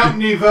had a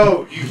company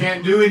vote. You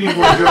can't do any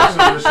more jokes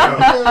on the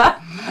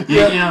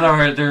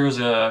show. There was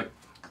a.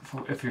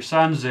 If your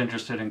son's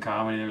interested in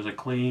comedy, there's a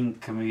clean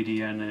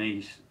comedian,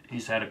 and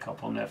he's had a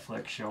couple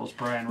Netflix shows.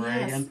 Brian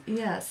Reagan.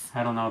 Yes.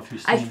 I don't know if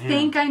you've seen I him.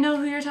 think I know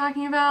who you're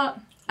talking about.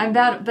 I'm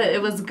bad, but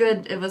it was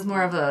good. It was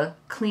more of a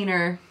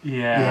cleaner.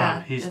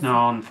 Yeah, he's it's-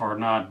 known for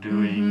not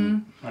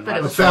doing. But it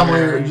A was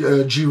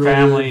family,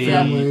 G-rated,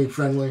 family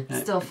friendly.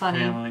 Still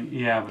funny. But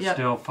Yep.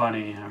 still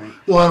funny. I mean,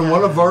 Well, in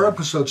one of our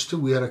episodes too,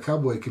 we had a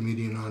cowboy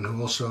comedian on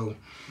who also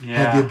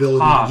had the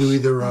ability Haas. to do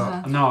either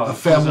No, a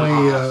family,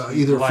 Haas.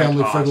 either a Like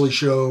family-friendly Haas.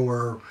 show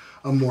or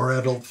a more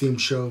adult-themed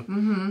show.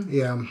 Mm-hmm.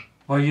 Yeah.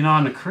 Well,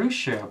 on the cruise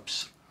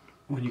ships,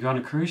 when you go on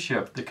a cruise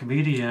ship, the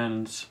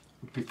comedians,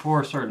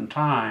 before a certain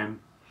time,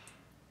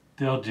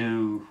 they'll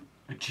do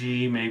a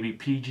G, maybe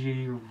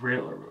PG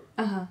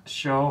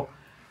show,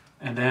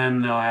 and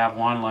then they'll have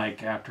one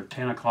like after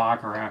 10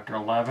 o'clock or after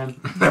 11.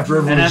 After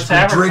And everyone's it's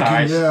been drinking,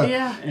 advertised. yeah.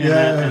 Yeah. And, Yeah.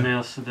 then,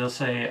 and they'll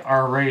say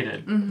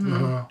R-rated.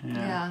 Uh-huh.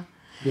 Yeah.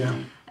 Yeah.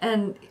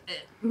 And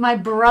my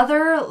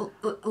brother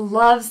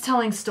loves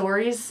telling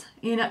stories,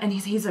 and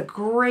he's a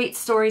great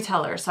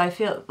storyteller. So I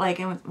feel like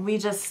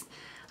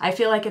I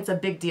feel like it's a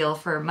big deal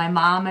for my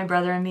mom, my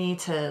brother, and me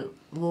to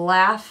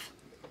laugh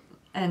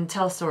and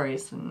tell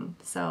stories. And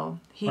so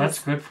That's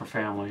good for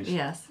families.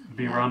 Yes.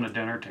 Be around the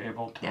dinner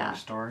table telling Yeah.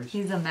 stories.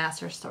 He's a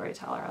master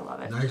storyteller. I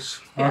love it.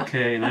 Nice. Yeah.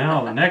 Okay,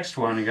 now the next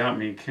one got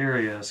me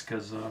curious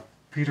because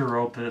Peter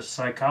wrote this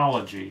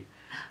psychology.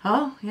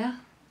 Oh, yeah.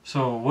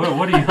 So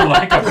what do you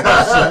like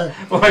about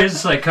why is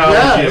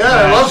psychology?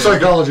 Yeah, I love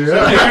psychology.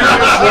 Yeah. You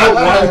just wrote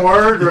one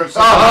word or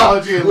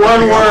psychology. And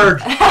One word.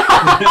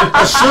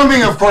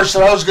 Assuming, of course,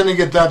 that I was going to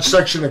get that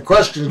section of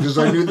questions because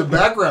I knew the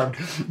background.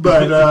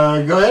 But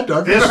go ahead,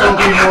 Doug. This will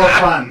be more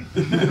fun.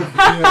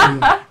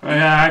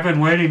 Yeah, I've been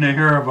waiting to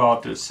hear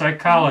about this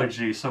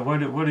psychology. So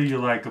what do you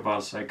like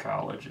about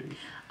psychology?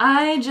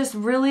 I just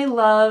really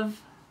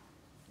love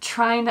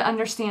trying to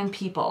understand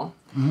people.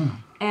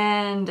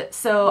 And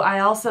so I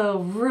also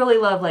really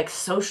love like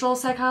social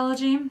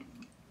psychology.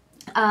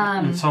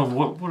 And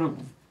so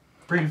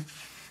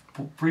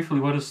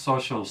briefly, what is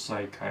social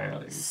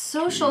psychology?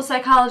 Social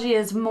psychology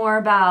is more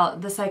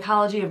about the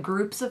psychology of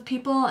groups of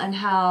people and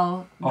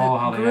how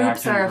how they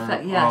groups act are in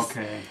affected. group. Yes.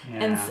 Okay.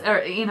 Yeah.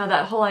 And or,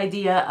 that whole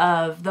idea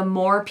of the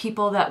more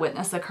people that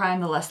witness a crime,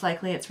 the less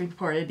likely it's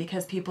reported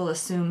because people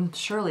assume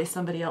surely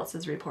somebody else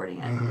is reporting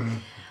it.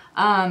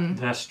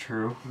 That's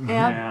true.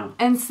 Yeah.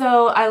 And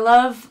so I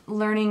love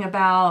learning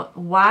about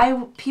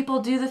why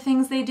people do the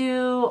things they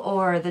do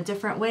or the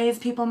different ways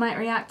people might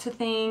react to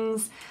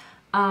things.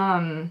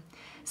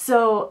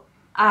 So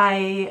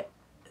I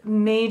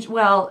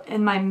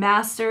in my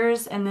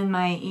master's and then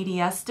my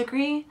EDS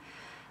degree,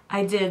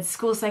 I did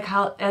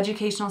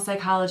educational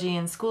psychology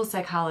and school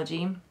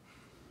psychology.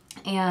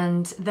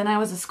 And then I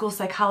was a school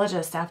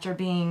psychologist after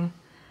being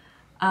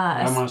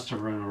that must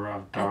have been a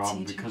rough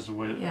job because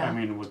Yeah.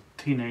 with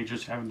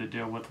teenagers having to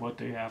deal with what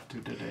they have to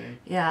today.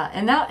 Yeah,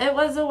 and it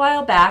was a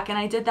while back, and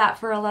I did that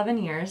for 11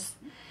 years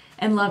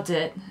and loved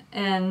it.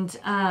 And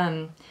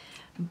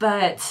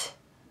but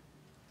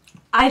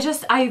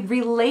I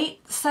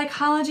relate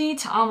psychology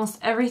to almost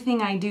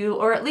everything I do,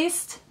 or at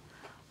least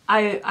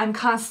I'm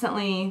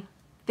constantly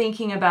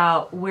thinking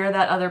about where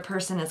that other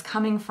person is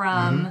coming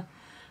from.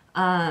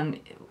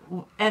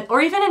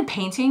 Or even in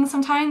painting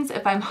sometimes,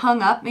 if I'm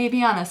hung up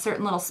maybe on a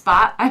certain little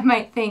spot, I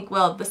might think,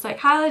 well, the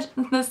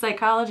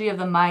psychology of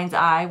the mind's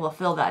eye will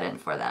fill that in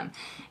for them.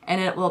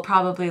 And it will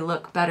probably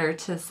look better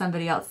to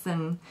somebody else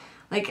than,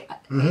 it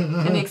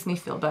makes me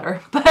feel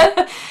better.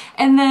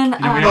 And then... we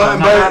have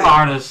another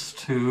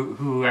artist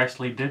who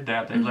actually did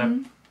that. They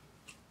left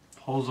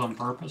holes on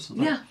purpose.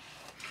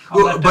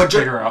 I'll let them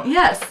figure out.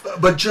 Yes.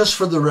 But just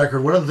for the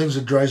record, one of the things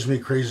that drives me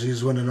crazy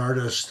is when an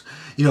artist,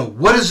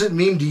 what does it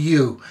mean to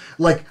you?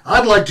 Like,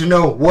 I'd like to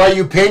know why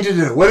you painted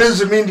it. What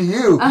does it mean to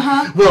you?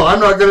 Well,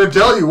 I'm not going to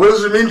tell you. What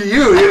does it mean to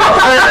you?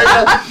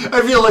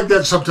 I feel like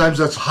that sometimes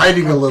that's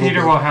hiding a little Peter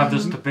bit. will have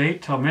this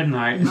debate till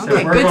midnight. And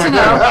Okay, we're good going to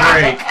to know.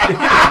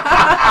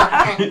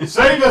 a break.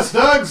 Save us,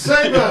 Doug!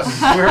 Save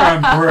us! We're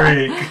on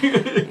break.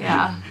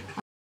 Yeah.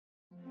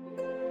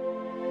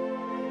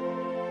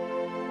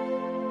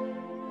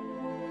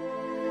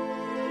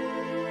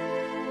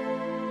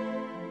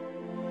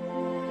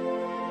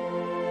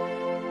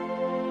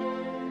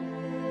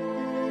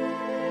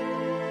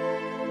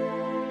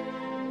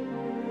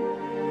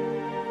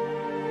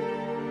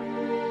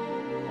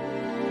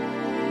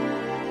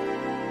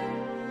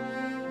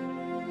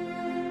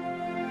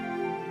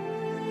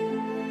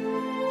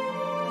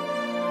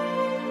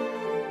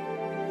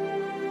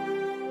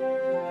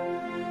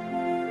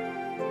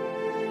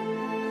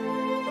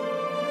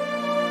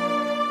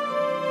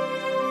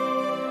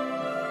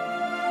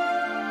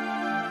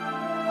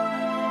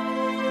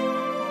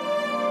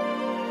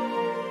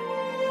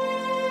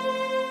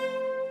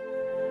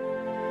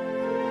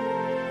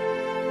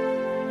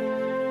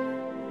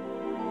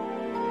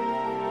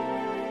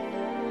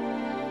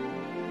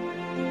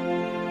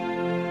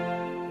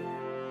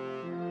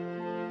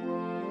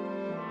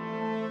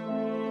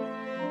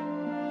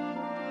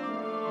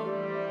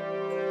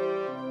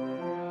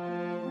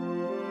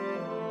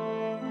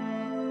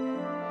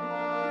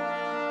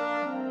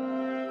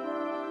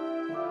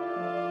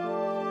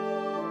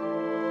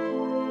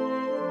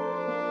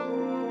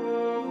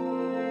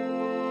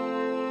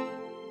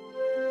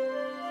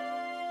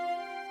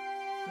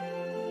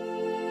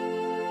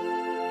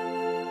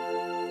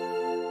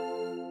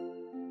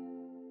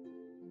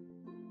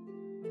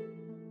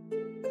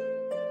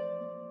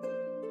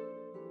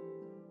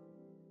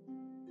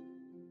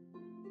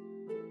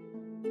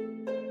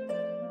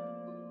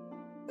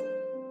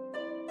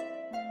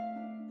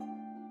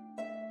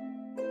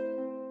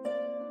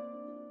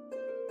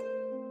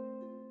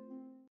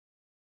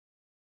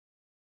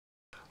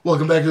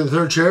 Welcome back to the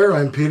Third Chair.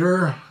 I'm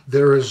Peter.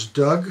 There is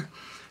Doug.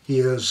 He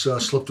has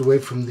slipped away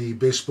from the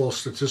baseball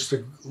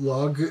statistic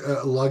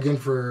login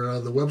for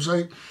the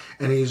website,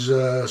 and he's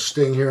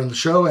staying here on the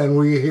show. And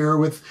we're here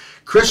with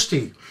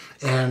Kristy,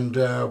 and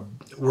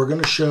we're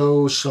going to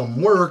show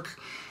some work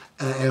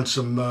and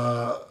some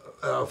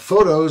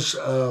photos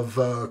of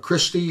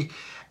Kristy,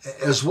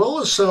 as well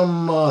as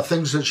some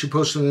things that she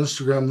posted on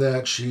Instagram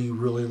that she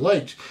really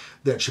liked,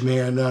 that she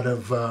may not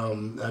have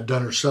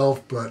done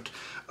herself, but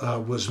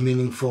was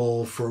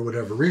meaningful for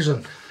whatever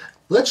reason.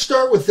 Let's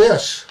start with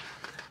this.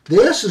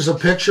 This is a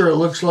picture, it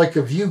looks like,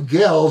 of you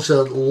gals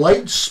at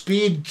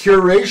Lightspeed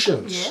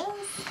Curations. Yes.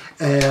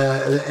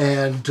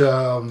 And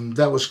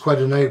that was quite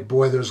a night.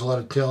 Boy, there's a lot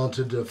of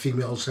talented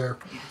females there.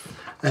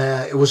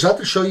 Was that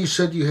the show you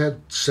said you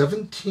had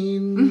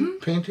 17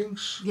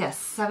 paintings? Yes,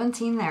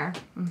 17 there.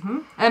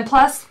 And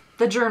plus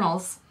the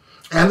journals.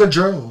 And the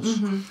journals.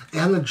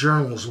 And the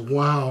journals.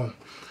 Wow.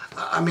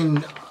 I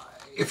mean,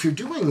 if you're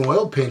doing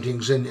oil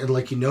paintings and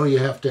like, you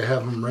have to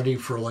have them ready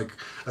for like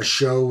a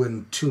show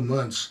in 2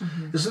 months,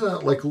 isn't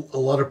that like a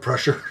lot of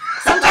pressure?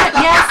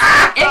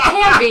 Yes, it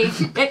can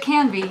be. It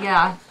can be,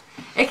 yeah.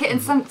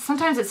 And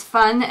sometimes it's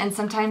fun, and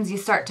sometimes you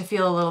start to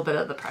feel a little bit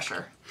of the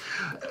pressure.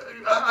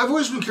 I've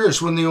always been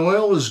curious, when the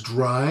oil is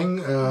drying,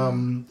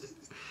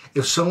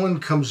 if someone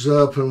comes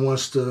up and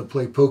wants to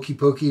play pokey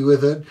pokey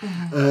with it,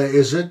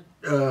 is it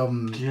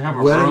do you have a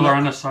roller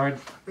on the side?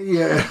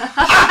 Yeah.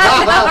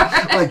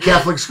 Like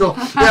Catholic school.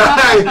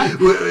 Yeah.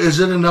 Is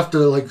it enough to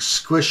like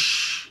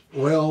squish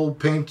oil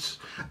paint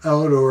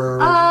out, or?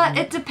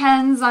 It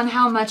depends on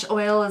how much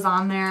oil is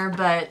on there,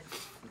 but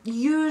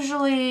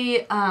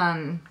usually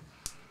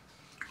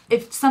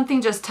if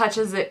something just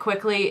touches it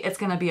quickly, it's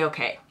going to be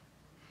okay.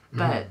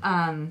 But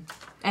and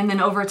then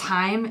over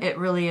time, it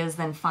really is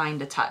then fine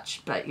to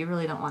touch, but you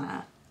really don't want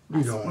to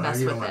mess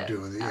with it. Do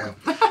with it. Yeah.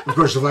 Of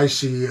course, if I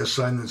see a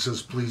sign that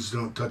says "Please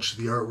don't touch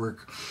the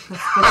artwork,"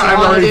 I'm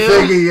already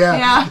thinking,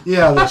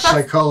 that's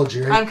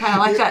psychology. Right? I'm kind of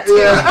like that too.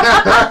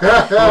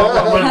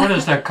 Yeah. What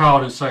is that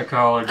called in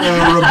psychology?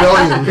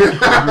 Rebellion.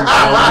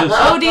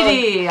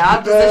 ODD,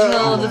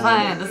 oppositional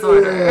defiant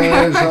disorder.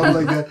 Yeah,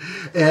 something like that.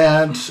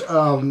 And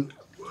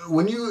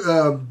when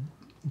you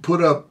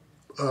put up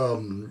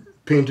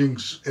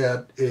paintings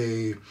at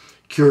a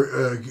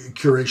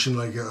curation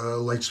like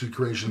Lightspeed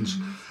Curations,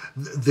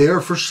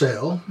 they're for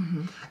sale,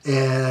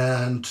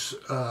 and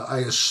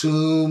I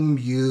assume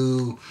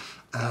you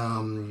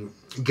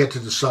get to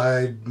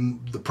decide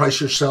the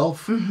price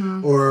yourself,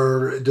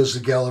 or does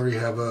the gallery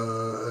have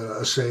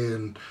a say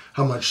in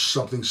how much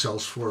something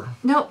sells for?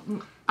 Nope,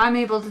 I'm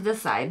able to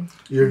decide.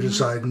 You're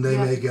deciding. They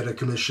may get a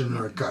commission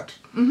or a cut.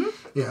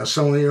 Yeah,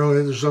 so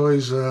there's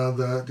always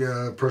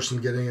the person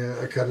getting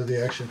a cut of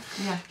the action.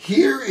 Yeah.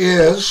 Here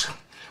is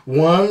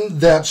one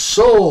that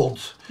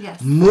sold.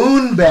 Yes.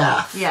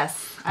 Moonbath.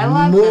 Yes. I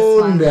love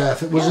this one.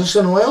 Moonbath. Was this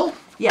in oil?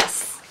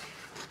 Yes.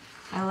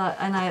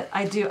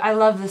 I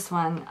love this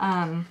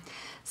one.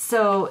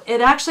 So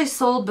it actually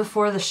sold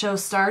before the show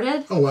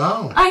started. Oh,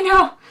 wow. I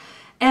know.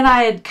 And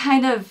I had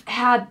kind of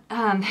had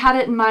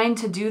it in mind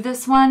to do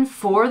this one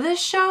for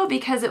this show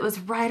because it was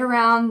right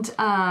around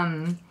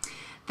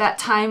that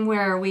time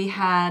where we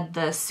had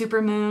the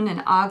supermoon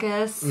in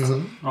August.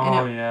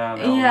 Oh, yeah,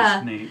 that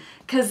was neat.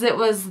 Because it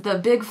was the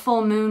big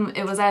full moon.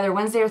 It was either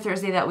Wednesday or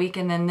Thursday that week,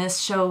 and then this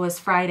show was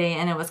Friday,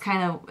 and it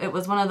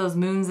was one of those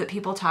moons that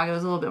people talk. It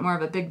was a little bit more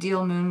of a big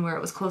deal moon where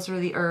it was closer to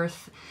the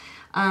Earth.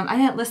 I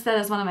didn't list that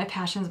as one of my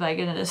passions, but I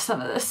get into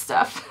some of this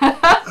stuff.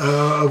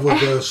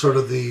 With sort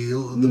of the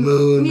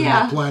moon and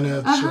the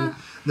planets and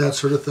that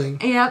sort of thing.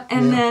 Yep,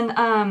 and then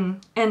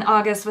in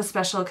August was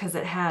special because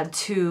it had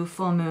 2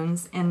 full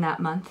moons in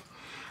that month.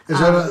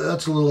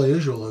 That's a little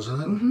unusual,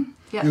 isn't it?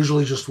 Yep.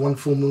 Usually just 1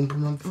 full moon per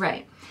month.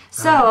 Right.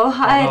 So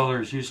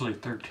there's usually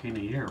 13 a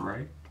year,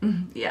 right?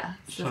 Yeah.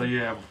 So you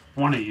have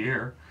 1 a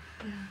year.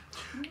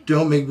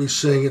 Don't make me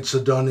sing "It's the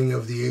Dawning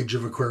of the Age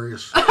of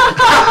Aquarius."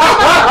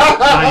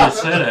 Now you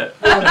said it.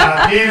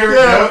 Peter,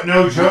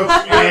 no jokes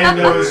and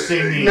no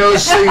singing. No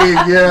singing,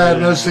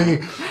 no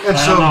singing. And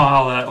I don't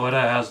know what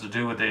that has to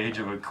do with the Age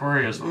of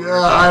Aquarius. Yeah,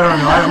 I don't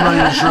know. I'm not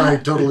even sure I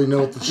totally know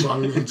what the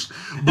song means.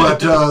 But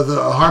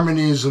the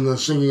harmonies and the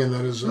singing and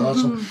that is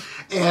awesome.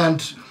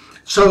 And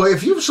so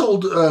if you've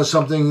sold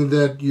something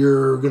that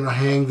you're going to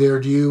hang there,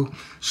 do you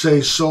say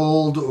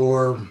sold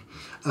or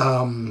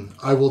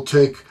I will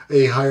take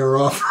a higher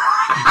offer?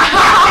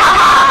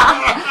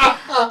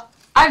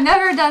 I've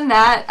never done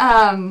that,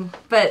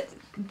 but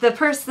the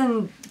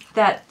person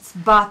that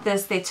bought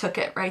this, they took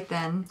it right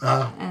then.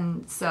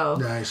 And so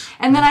nice.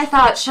 And then I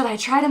thought, should I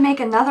try to make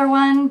another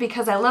one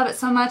because I love it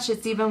so much?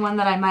 It's even one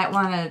that I might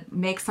want to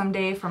make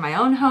someday for my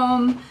own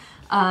home.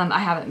 I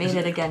haven't made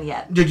it again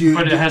yet. Did you?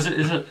 But is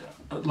it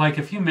like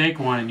if you make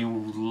one and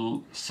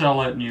you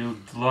sell it and you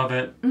love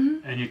it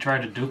and you try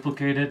to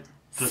duplicate it?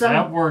 Does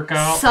that work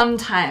out?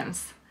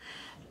 Sometimes.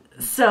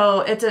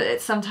 So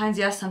it's sometimes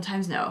yes,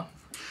 sometimes no.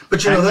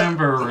 But I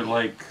remember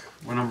like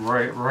when I'm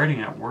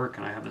writing at work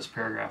and I have this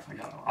paragraph, I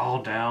got it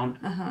all down,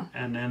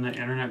 and then the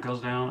internet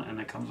goes down and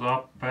it comes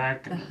up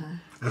back, and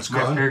that's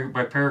gone.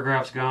 My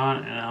paragraph's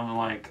gone, and I'm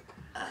like,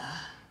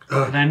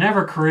 and I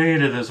never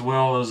created as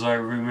well as I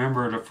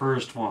remember the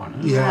first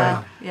one.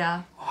 Yeah.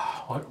 Yeah.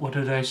 What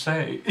did I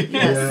say?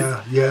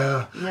 Yes.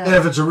 Yeah. And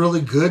if it's a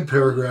really good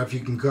paragraph, you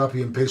can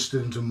copy and paste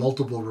it into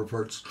multiple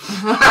reports.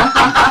 But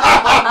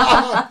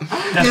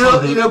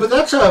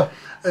that's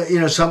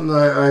something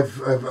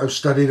that I've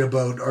studied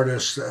about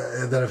artists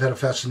that I've had a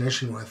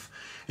fascination with,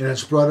 and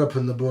it's brought up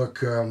in the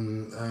book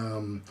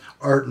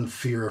Art and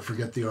Fear. I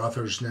forget the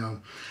authors now,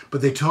 but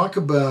they talk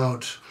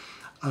about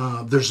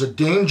there's a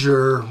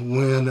danger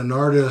when an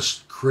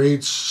artist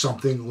creates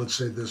something, let's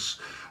say this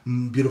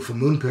beautiful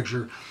moon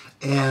picture,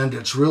 and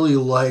it's really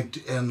liked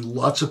and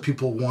lots of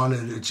people want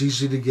it. It's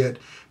easy to get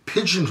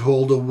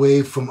pigeonholed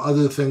away from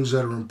other things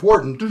that are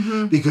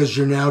important because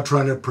you're now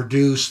trying to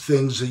produce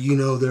things that you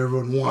know that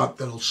everyone want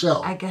that'll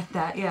sell. I get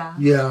that, yeah.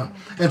 Yeah,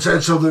 and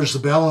so there's the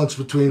balance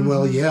between,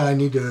 well, yeah, I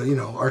need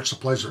to, art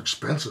supplies are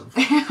expensive.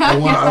 I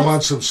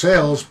want some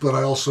sales, but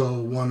I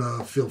also want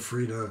to feel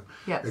free to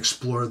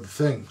explore the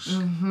things.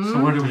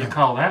 So what do you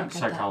call that in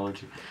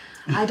psychology?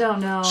 I don't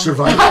know.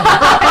 Survival.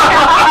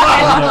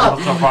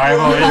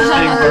 Survival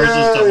instinct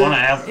versus to want to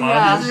have fun.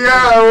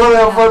 Yeah, I want to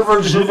have fun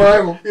for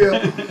survival.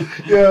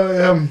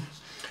 Yeah.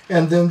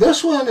 And then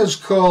this one is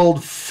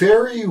called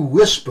Fairy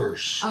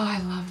Whispers. Oh, I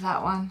love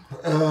that one.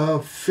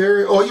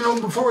 Fairy.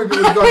 Oh, before we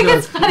go I think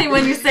it's funny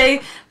when you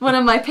say one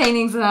of my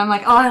paintings, and I'm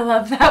like, oh, I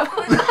love that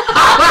one.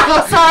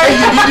 Sorry.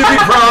 You need to be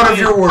proud of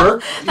your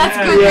work. That's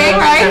a good thing,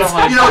 right? It's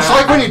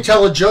like when you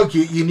tell a joke,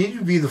 you need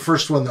to be the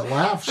first one that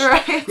laughs.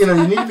 Right. You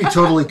need to be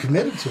totally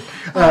committed to it.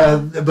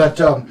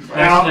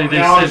 Actually,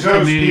 they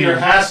said Peter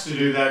has to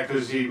do that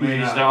because he's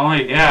the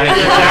only. Yeah,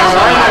 it's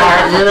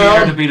hard for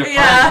Peter to be the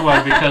first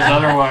one because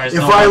otherwise.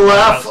 If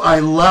I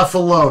laugh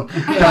alone.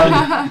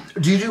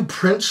 Do you do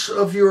prints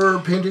of your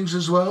paintings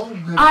as well?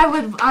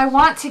 I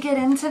want to get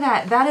into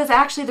that. That is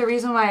actually the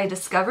reason why I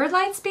discovered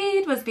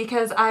Lightspeed, was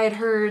because I had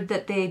heard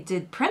that they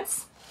did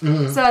prints.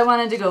 So I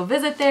wanted to go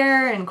visit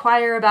there,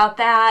 inquire about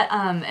that.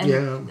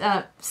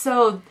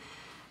 So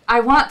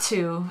I want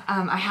to.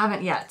 I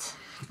haven't yet.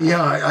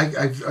 Yeah,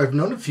 I've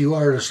known a few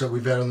artists that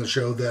we've had on the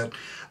show that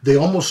they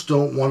almost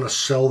don't want to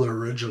sell their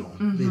original.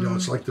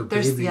 It's like their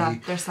baby.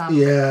 There's some.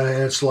 Yeah,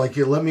 and it's like,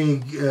 let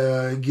me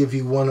give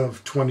you one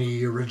of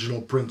 20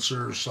 original prints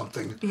or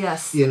something.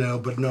 Yes.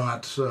 But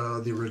not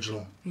the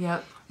original.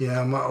 Yep.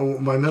 Yeah,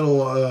 my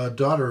middle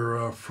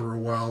daughter for a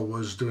while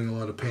was doing a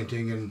lot of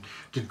painting and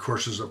did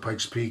courses at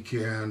Pikes Peak,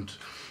 and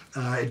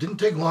it didn't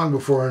take long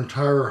before our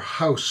entire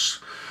house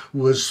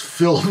was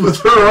filled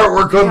with her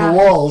artwork on the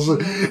walls.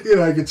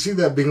 I could see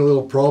that being a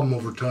little problem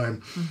over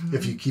time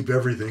if you keep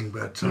everything.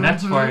 But and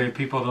that's why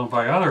people don't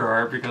buy other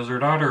art, because their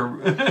daughter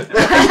fills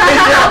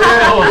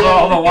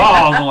all the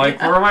walls. I'm like,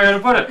 where am I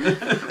going to put it?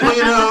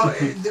 Well,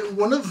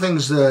 one of the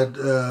things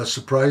that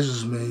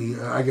surprises me,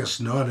 I guess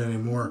not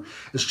anymore,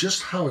 is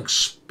just how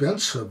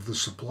expensive the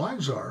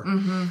supplies are.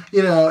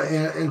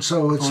 And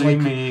so it's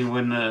Believe me,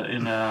 when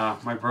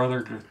my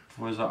brother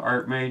was an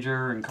art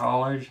major in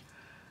college.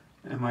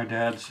 And my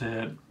dad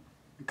said,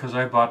 because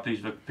I bought these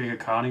big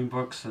accounting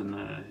books, and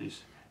he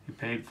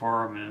paid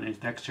for them,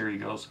 and next year he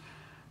goes,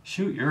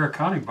 shoot, your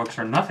accounting books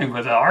are nothing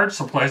but the art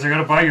supplies I got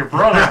to buy your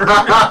brother.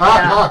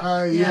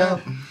 Yeah,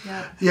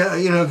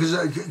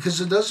 because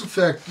it does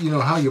affect,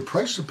 how you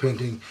price a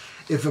painting.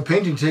 If a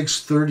painting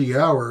takes 30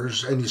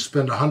 hours and you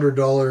spend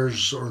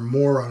 $100 or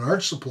more on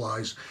art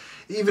supplies,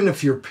 even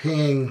if you're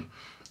paying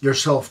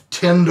yourself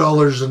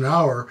 $10 an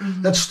hour,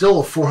 that's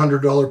still a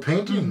 $400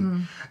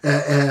 painting.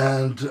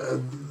 And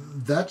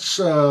that's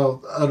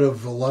out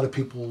of a lot of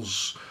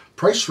people's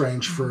price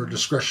range for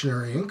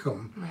discretionary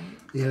income.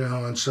 Right.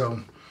 And so...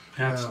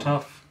 Yeah, it's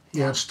tough.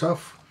 Yeah, it's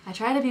tough. I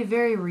try to be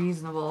very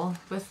reasonable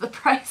with the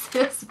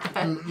prices,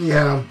 but...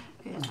 Yeah.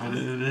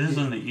 It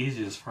isn't the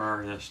easiest for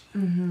artists.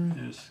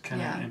 It's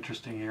kind of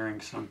interesting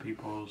hearing some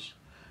people's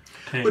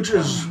take. Which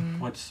is...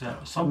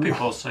 Some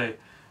people say,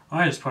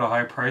 I just put a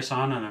high price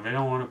on, and if they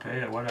don't want to pay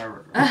it,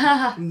 whatever.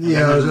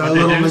 Yeah, a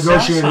little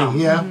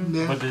negotiating. Yeah.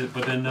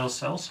 But then they'll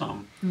sell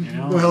some.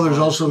 Well, there's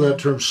also that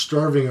term,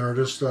 starving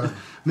artist.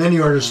 Many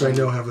artists I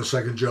know have a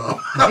second job.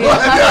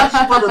 Let's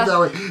put it that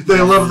way. They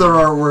love their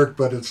artwork,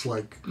 but it's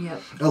like,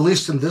 at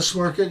least in this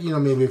market,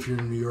 maybe if you're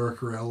in New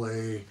York or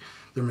LA,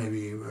 there may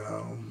be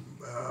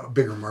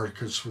bigger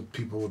markets with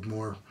people with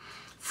more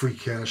free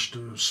cash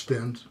to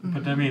spend.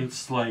 But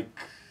it's like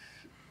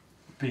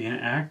being an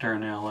actor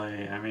in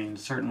LA.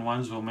 Certain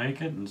ones will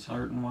make it and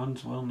certain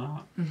ones will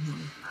not.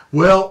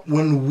 Well,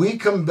 when we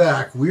come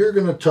back, we're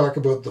going to talk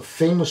about the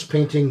famous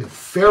painting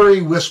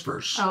Fairy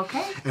Whispers.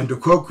 Okay. And to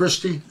quote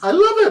Kristy, I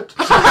love it.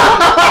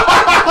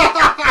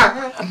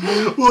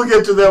 We'll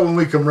get to that when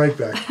we come right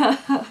back.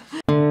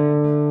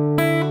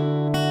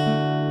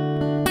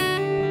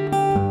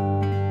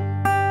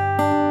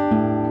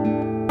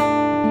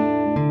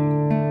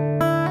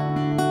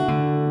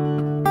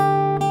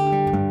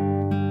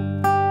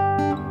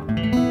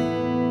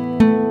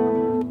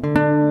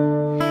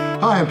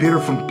 I'm Peter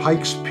from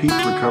Pikes Peak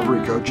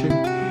Recovery Coaching,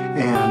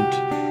 and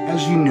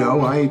as you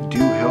know, I do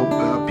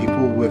help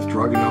people with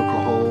drug and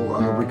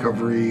alcohol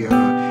recovery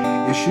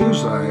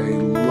issues. I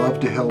love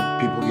to help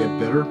people get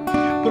better,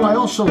 but I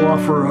also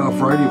offer a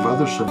variety of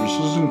other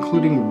services,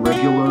 including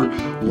regular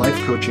life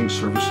coaching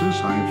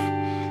services.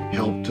 I've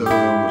helped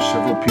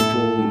several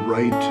people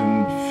write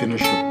and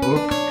finish a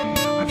book.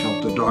 I've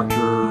helped a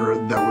doctor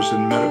that was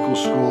in medical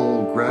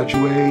school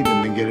graduate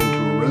and then get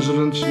into a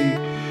residency.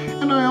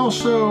 And I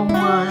also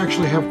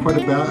actually have quite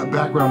a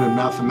background in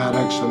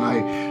mathematics, and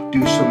I do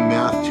some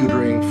math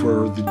tutoring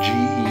for the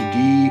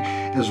GED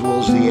as well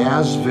as the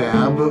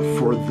ASVAB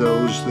for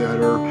those that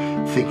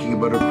are thinking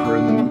about a career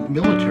in the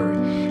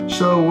military.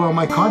 So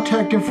my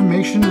contact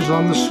information is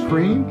on the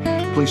screen.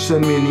 Please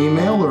send me an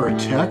email or a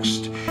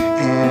text,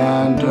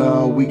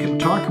 and we can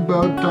talk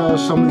about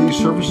some of these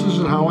services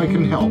and how I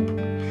can help.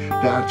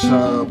 That's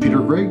Peter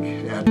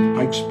Gregg at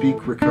Pikes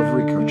Peak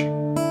Recovery Coaching.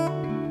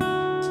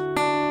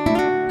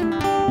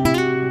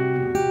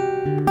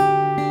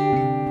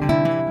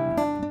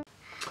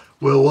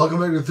 Well, welcome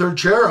back to the Third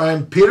Chair.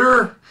 I'm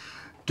Peter.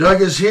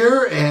 Doug is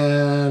here,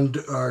 and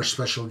our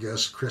special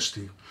guest,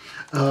 Kristy.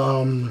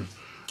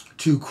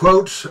 To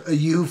quote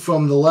you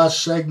from the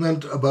last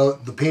segment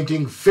about the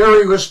painting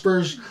Fairy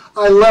Whispers,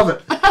 I love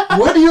it.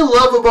 What do you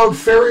love about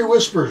Fairy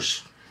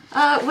Whispers?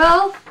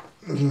 Well,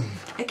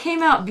 it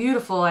came out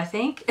beautiful, I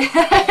think,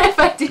 if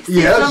I do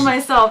say so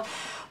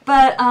myself.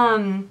 But,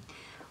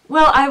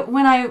 well,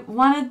 when I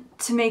wanted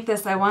to make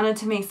this, I wanted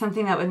to make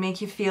something that would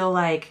make you feel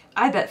like,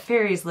 I bet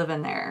fairies live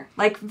in there.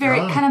 Like, very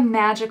kind of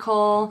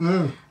magical,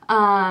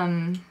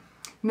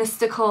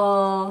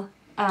 mystical.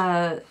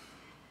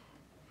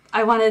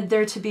 I wanted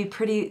there to be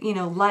pretty,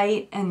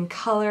 light and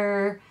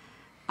color,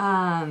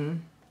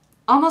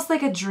 almost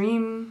like a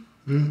dream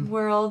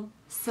world.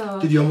 So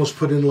did you almost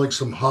put in like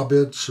some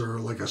hobbits or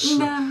like a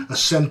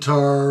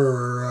centaur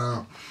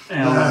or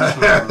elves?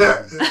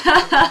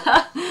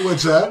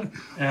 What's that?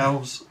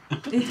 Elves.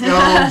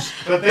 Elves.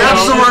 But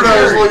that's the word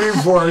I was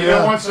looking for. You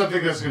don't want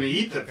something that's going to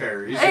eat the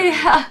fairies.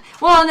 Yeah.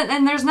 Well,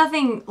 and there's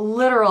nothing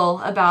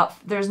literal about.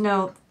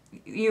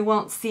 You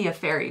won't see a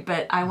fairy,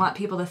 but I want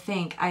people to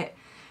think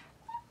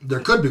there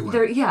could be one.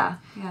 Yeah.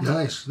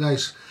 Nice.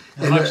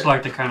 It looks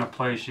like the kind of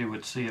place you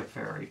would see a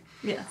fairy.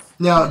 Yes.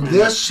 Now,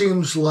 this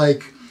seems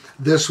like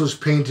this was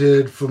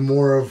painted for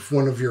more of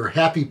one of your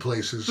happy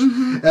places,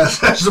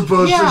 as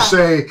opposed to,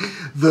 say,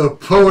 the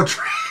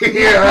poetry.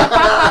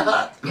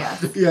 Yes.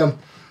 Yeah.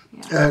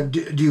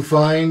 Do you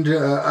find,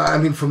 I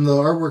mean, from the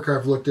artwork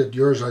I've looked at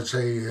yours, I'd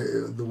say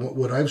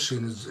what I've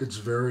seen is it's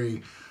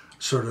very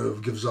sort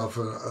of gives off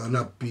an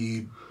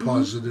upbeat,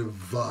 positive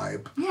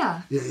vibe.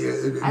 Yeah.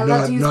 I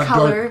love to use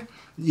color. Dark,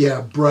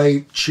 yeah,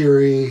 bright,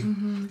 cheery,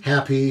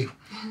 happy.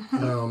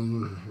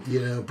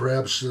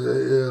 Perhaps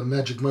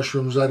magic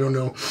mushrooms. I don't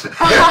know.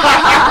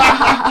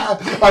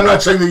 I'm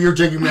not saying that you're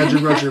taking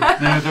magic mushrooms.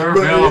 They're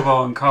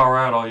available in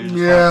Colorado. You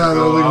just have to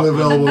go they're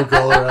available in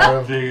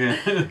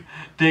Colorado.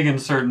 Dig in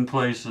certain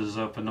places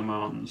up in the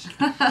mountains.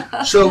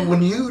 So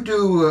when you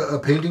do a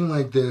painting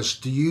like this,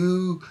 do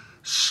you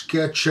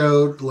sketch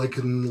out, like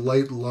in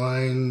light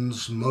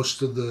lines,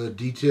 most of the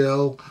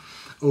detail,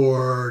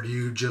 or do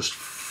you just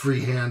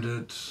freehand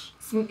it?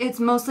 It's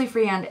mostly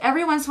freehand.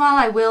 Every once in a while,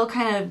 I will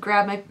kind of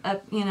grab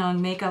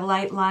and make a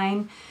light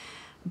line,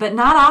 but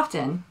not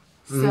often.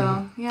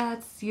 So yeah,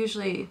 it's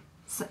usually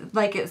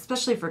like,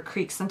 especially for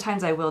creeks.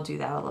 Sometimes I will do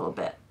that a little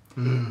bit.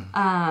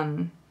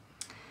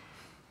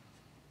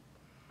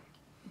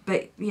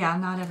 But yeah,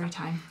 not every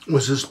time.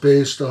 Was this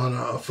based on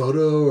a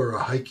photo or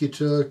a hike you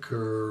took,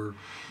 or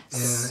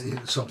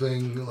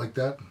something like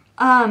that?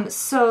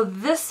 So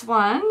this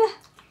one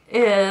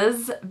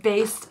is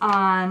based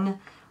on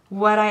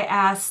what I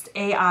asked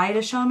AI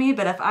to show me,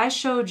 but if I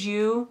showed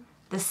you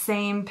the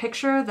same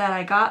picture that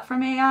I got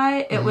from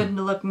AI, it would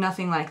look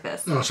nothing like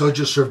this. Oh, so it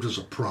just served as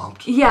a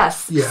prompt.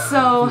 Yes. Yeah.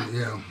 So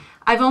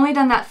I've only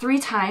done that 3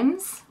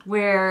 times,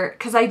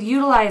 because I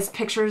utilize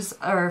pictures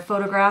or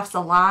photographs a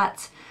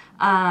lot.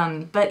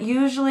 But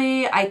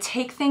usually I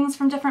take things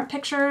from different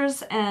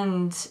pictures,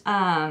 and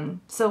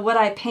so what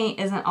I paint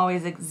isn't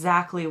always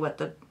exactly what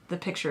the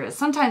picture is.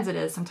 Sometimes it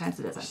is, sometimes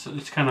it isn't. So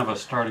it's kind of a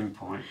starting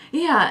point.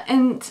 Yeah,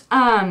 and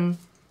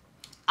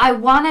I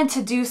wanted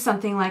to do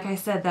something, like I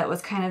said, that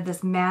was kind of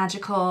this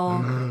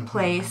magical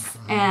place,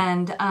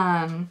 and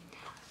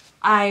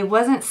I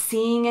wasn't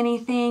seeing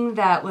anything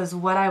that was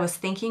what I was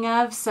thinking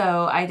of,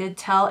 so I did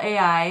tell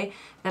AI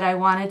that I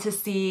wanted to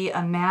see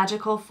a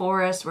magical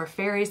forest where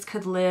fairies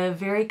could live,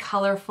 very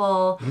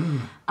colorful,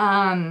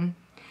 and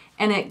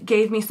it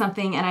gave me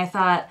something, and I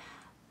thought,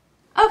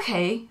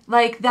 okay,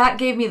 like that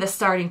gave me the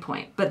starting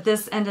point, but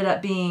this ended up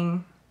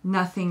being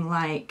nothing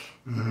like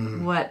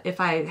what, if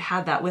I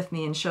had that with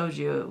me and showed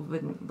you, it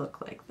wouldn't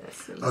look like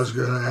this. I was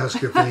going to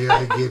ask if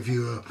AI gave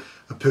you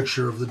a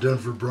picture of the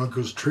Denver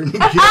Broncos training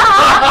camp.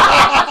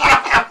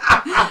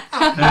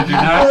 Now, do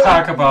not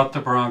talk about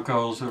the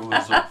Broncos. It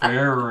was a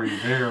very,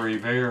 very,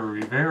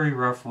 very, very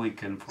rough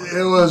weekend for them.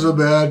 It was a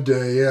bad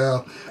day,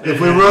 yeah. If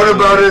we wrote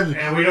about it...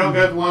 And we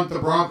don't want the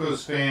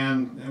Broncos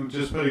fan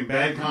just putting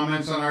bad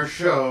comments on our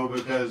show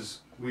because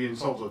we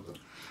insulted them.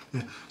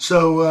 Yeah.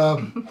 So...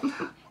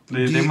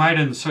 They might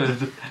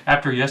insert,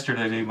 after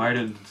yesterday, they might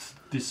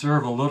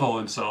deserve a little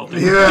insult.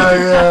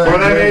 Yeah.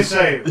 What I may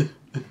say,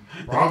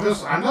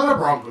 Broncos, I'm not a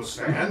Broncos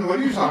fan. What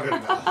are you talking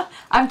about?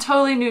 I'm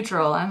totally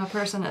neutral. I'm a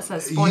person that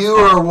says sports. You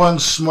are one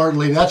smart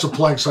lady. That's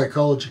applied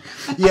psychology.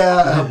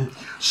 Yeah.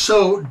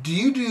 So do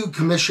you do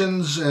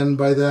commissions? And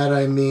by that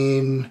I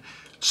mean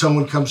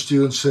someone comes to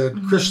you and said,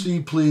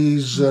 Kristy,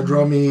 please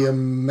draw me a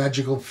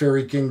magical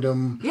fairy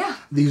kingdom. Yeah.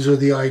 These are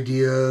the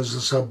ideas.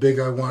 This is how big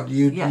I want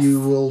you. Yes. You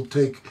will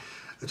take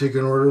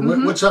an order.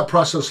 What's that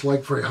process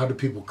like for you? How do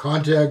people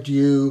contact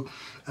you?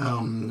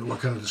 What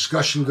kind of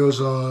discussion goes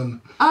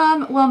on?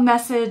 Well,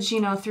 message,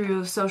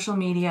 through social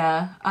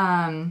media.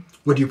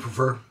 What do you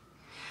prefer?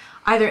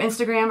 Either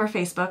Instagram or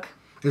Facebook.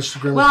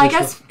 Instagram. Well, or I Facebook?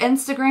 guess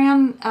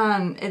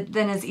Instagram it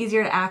then is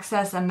easier to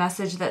access a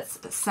message that's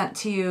sent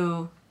to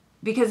you,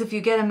 because if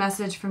you get a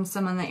message from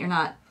someone that you're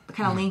not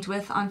kind of linked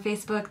with on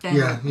Facebook, then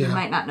you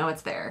might not know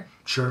it's there.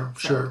 Sure,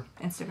 So, sure.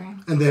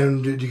 Instagram. And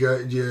then do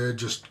you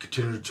just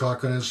continue to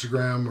talk on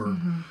Instagram, or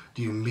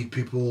do you meet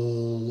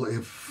people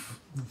if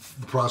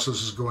the process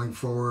is going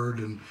forward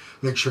and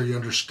make sure you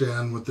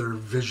understand what their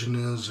vision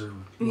is? Or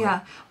what?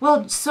 Yeah.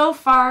 Well, so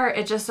far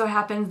it just so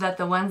happens that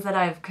the ones that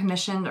I've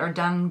commissioned or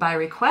done by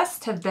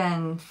request have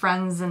been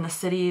friends in the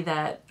city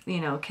that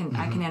I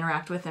can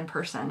interact with in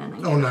person. And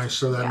then Oh, nice.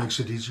 So that makes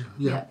it easier.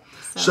 Yeah. Yep.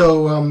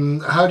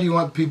 So, how do you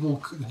want people?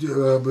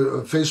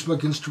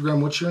 Facebook,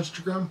 Instagram. What's your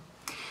Instagram?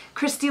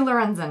 Kristy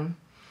Lorenzen.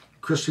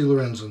 Kristy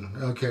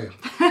Lorenzen. Okay.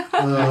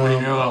 And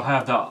we'll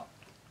have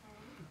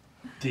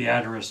the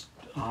address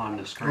on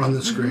the screen. On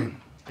the screen.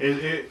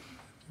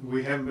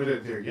 We haven't put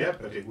it there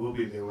yet, but it will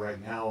be there right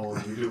now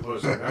when we do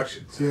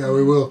post-production. Yeah,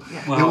 we will.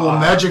 Well, it will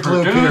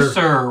magically producer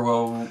appear.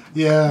 will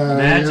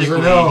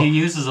Magically. He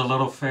uses a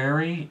little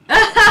fairy.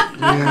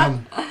 Yeah.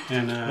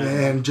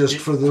 And just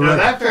for the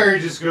that fairy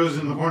just goes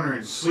in the corner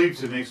and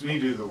sleeps and makes me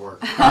do the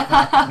work.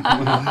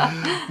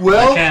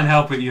 Well, I can't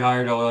help it. You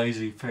hired a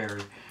lazy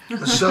fairy.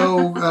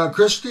 So,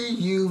 Kristy,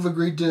 you've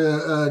agreed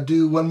to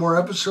do one more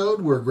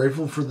episode. We're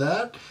grateful for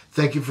that.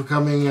 Thank you for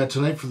coming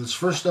tonight for this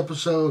first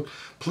episode.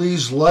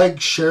 Please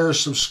like, share,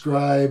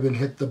 subscribe, and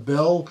hit the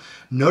bell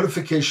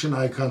notification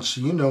icon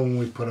so you know when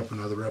we put up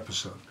another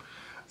episode.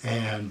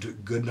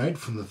 And good night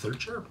from the third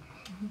chair.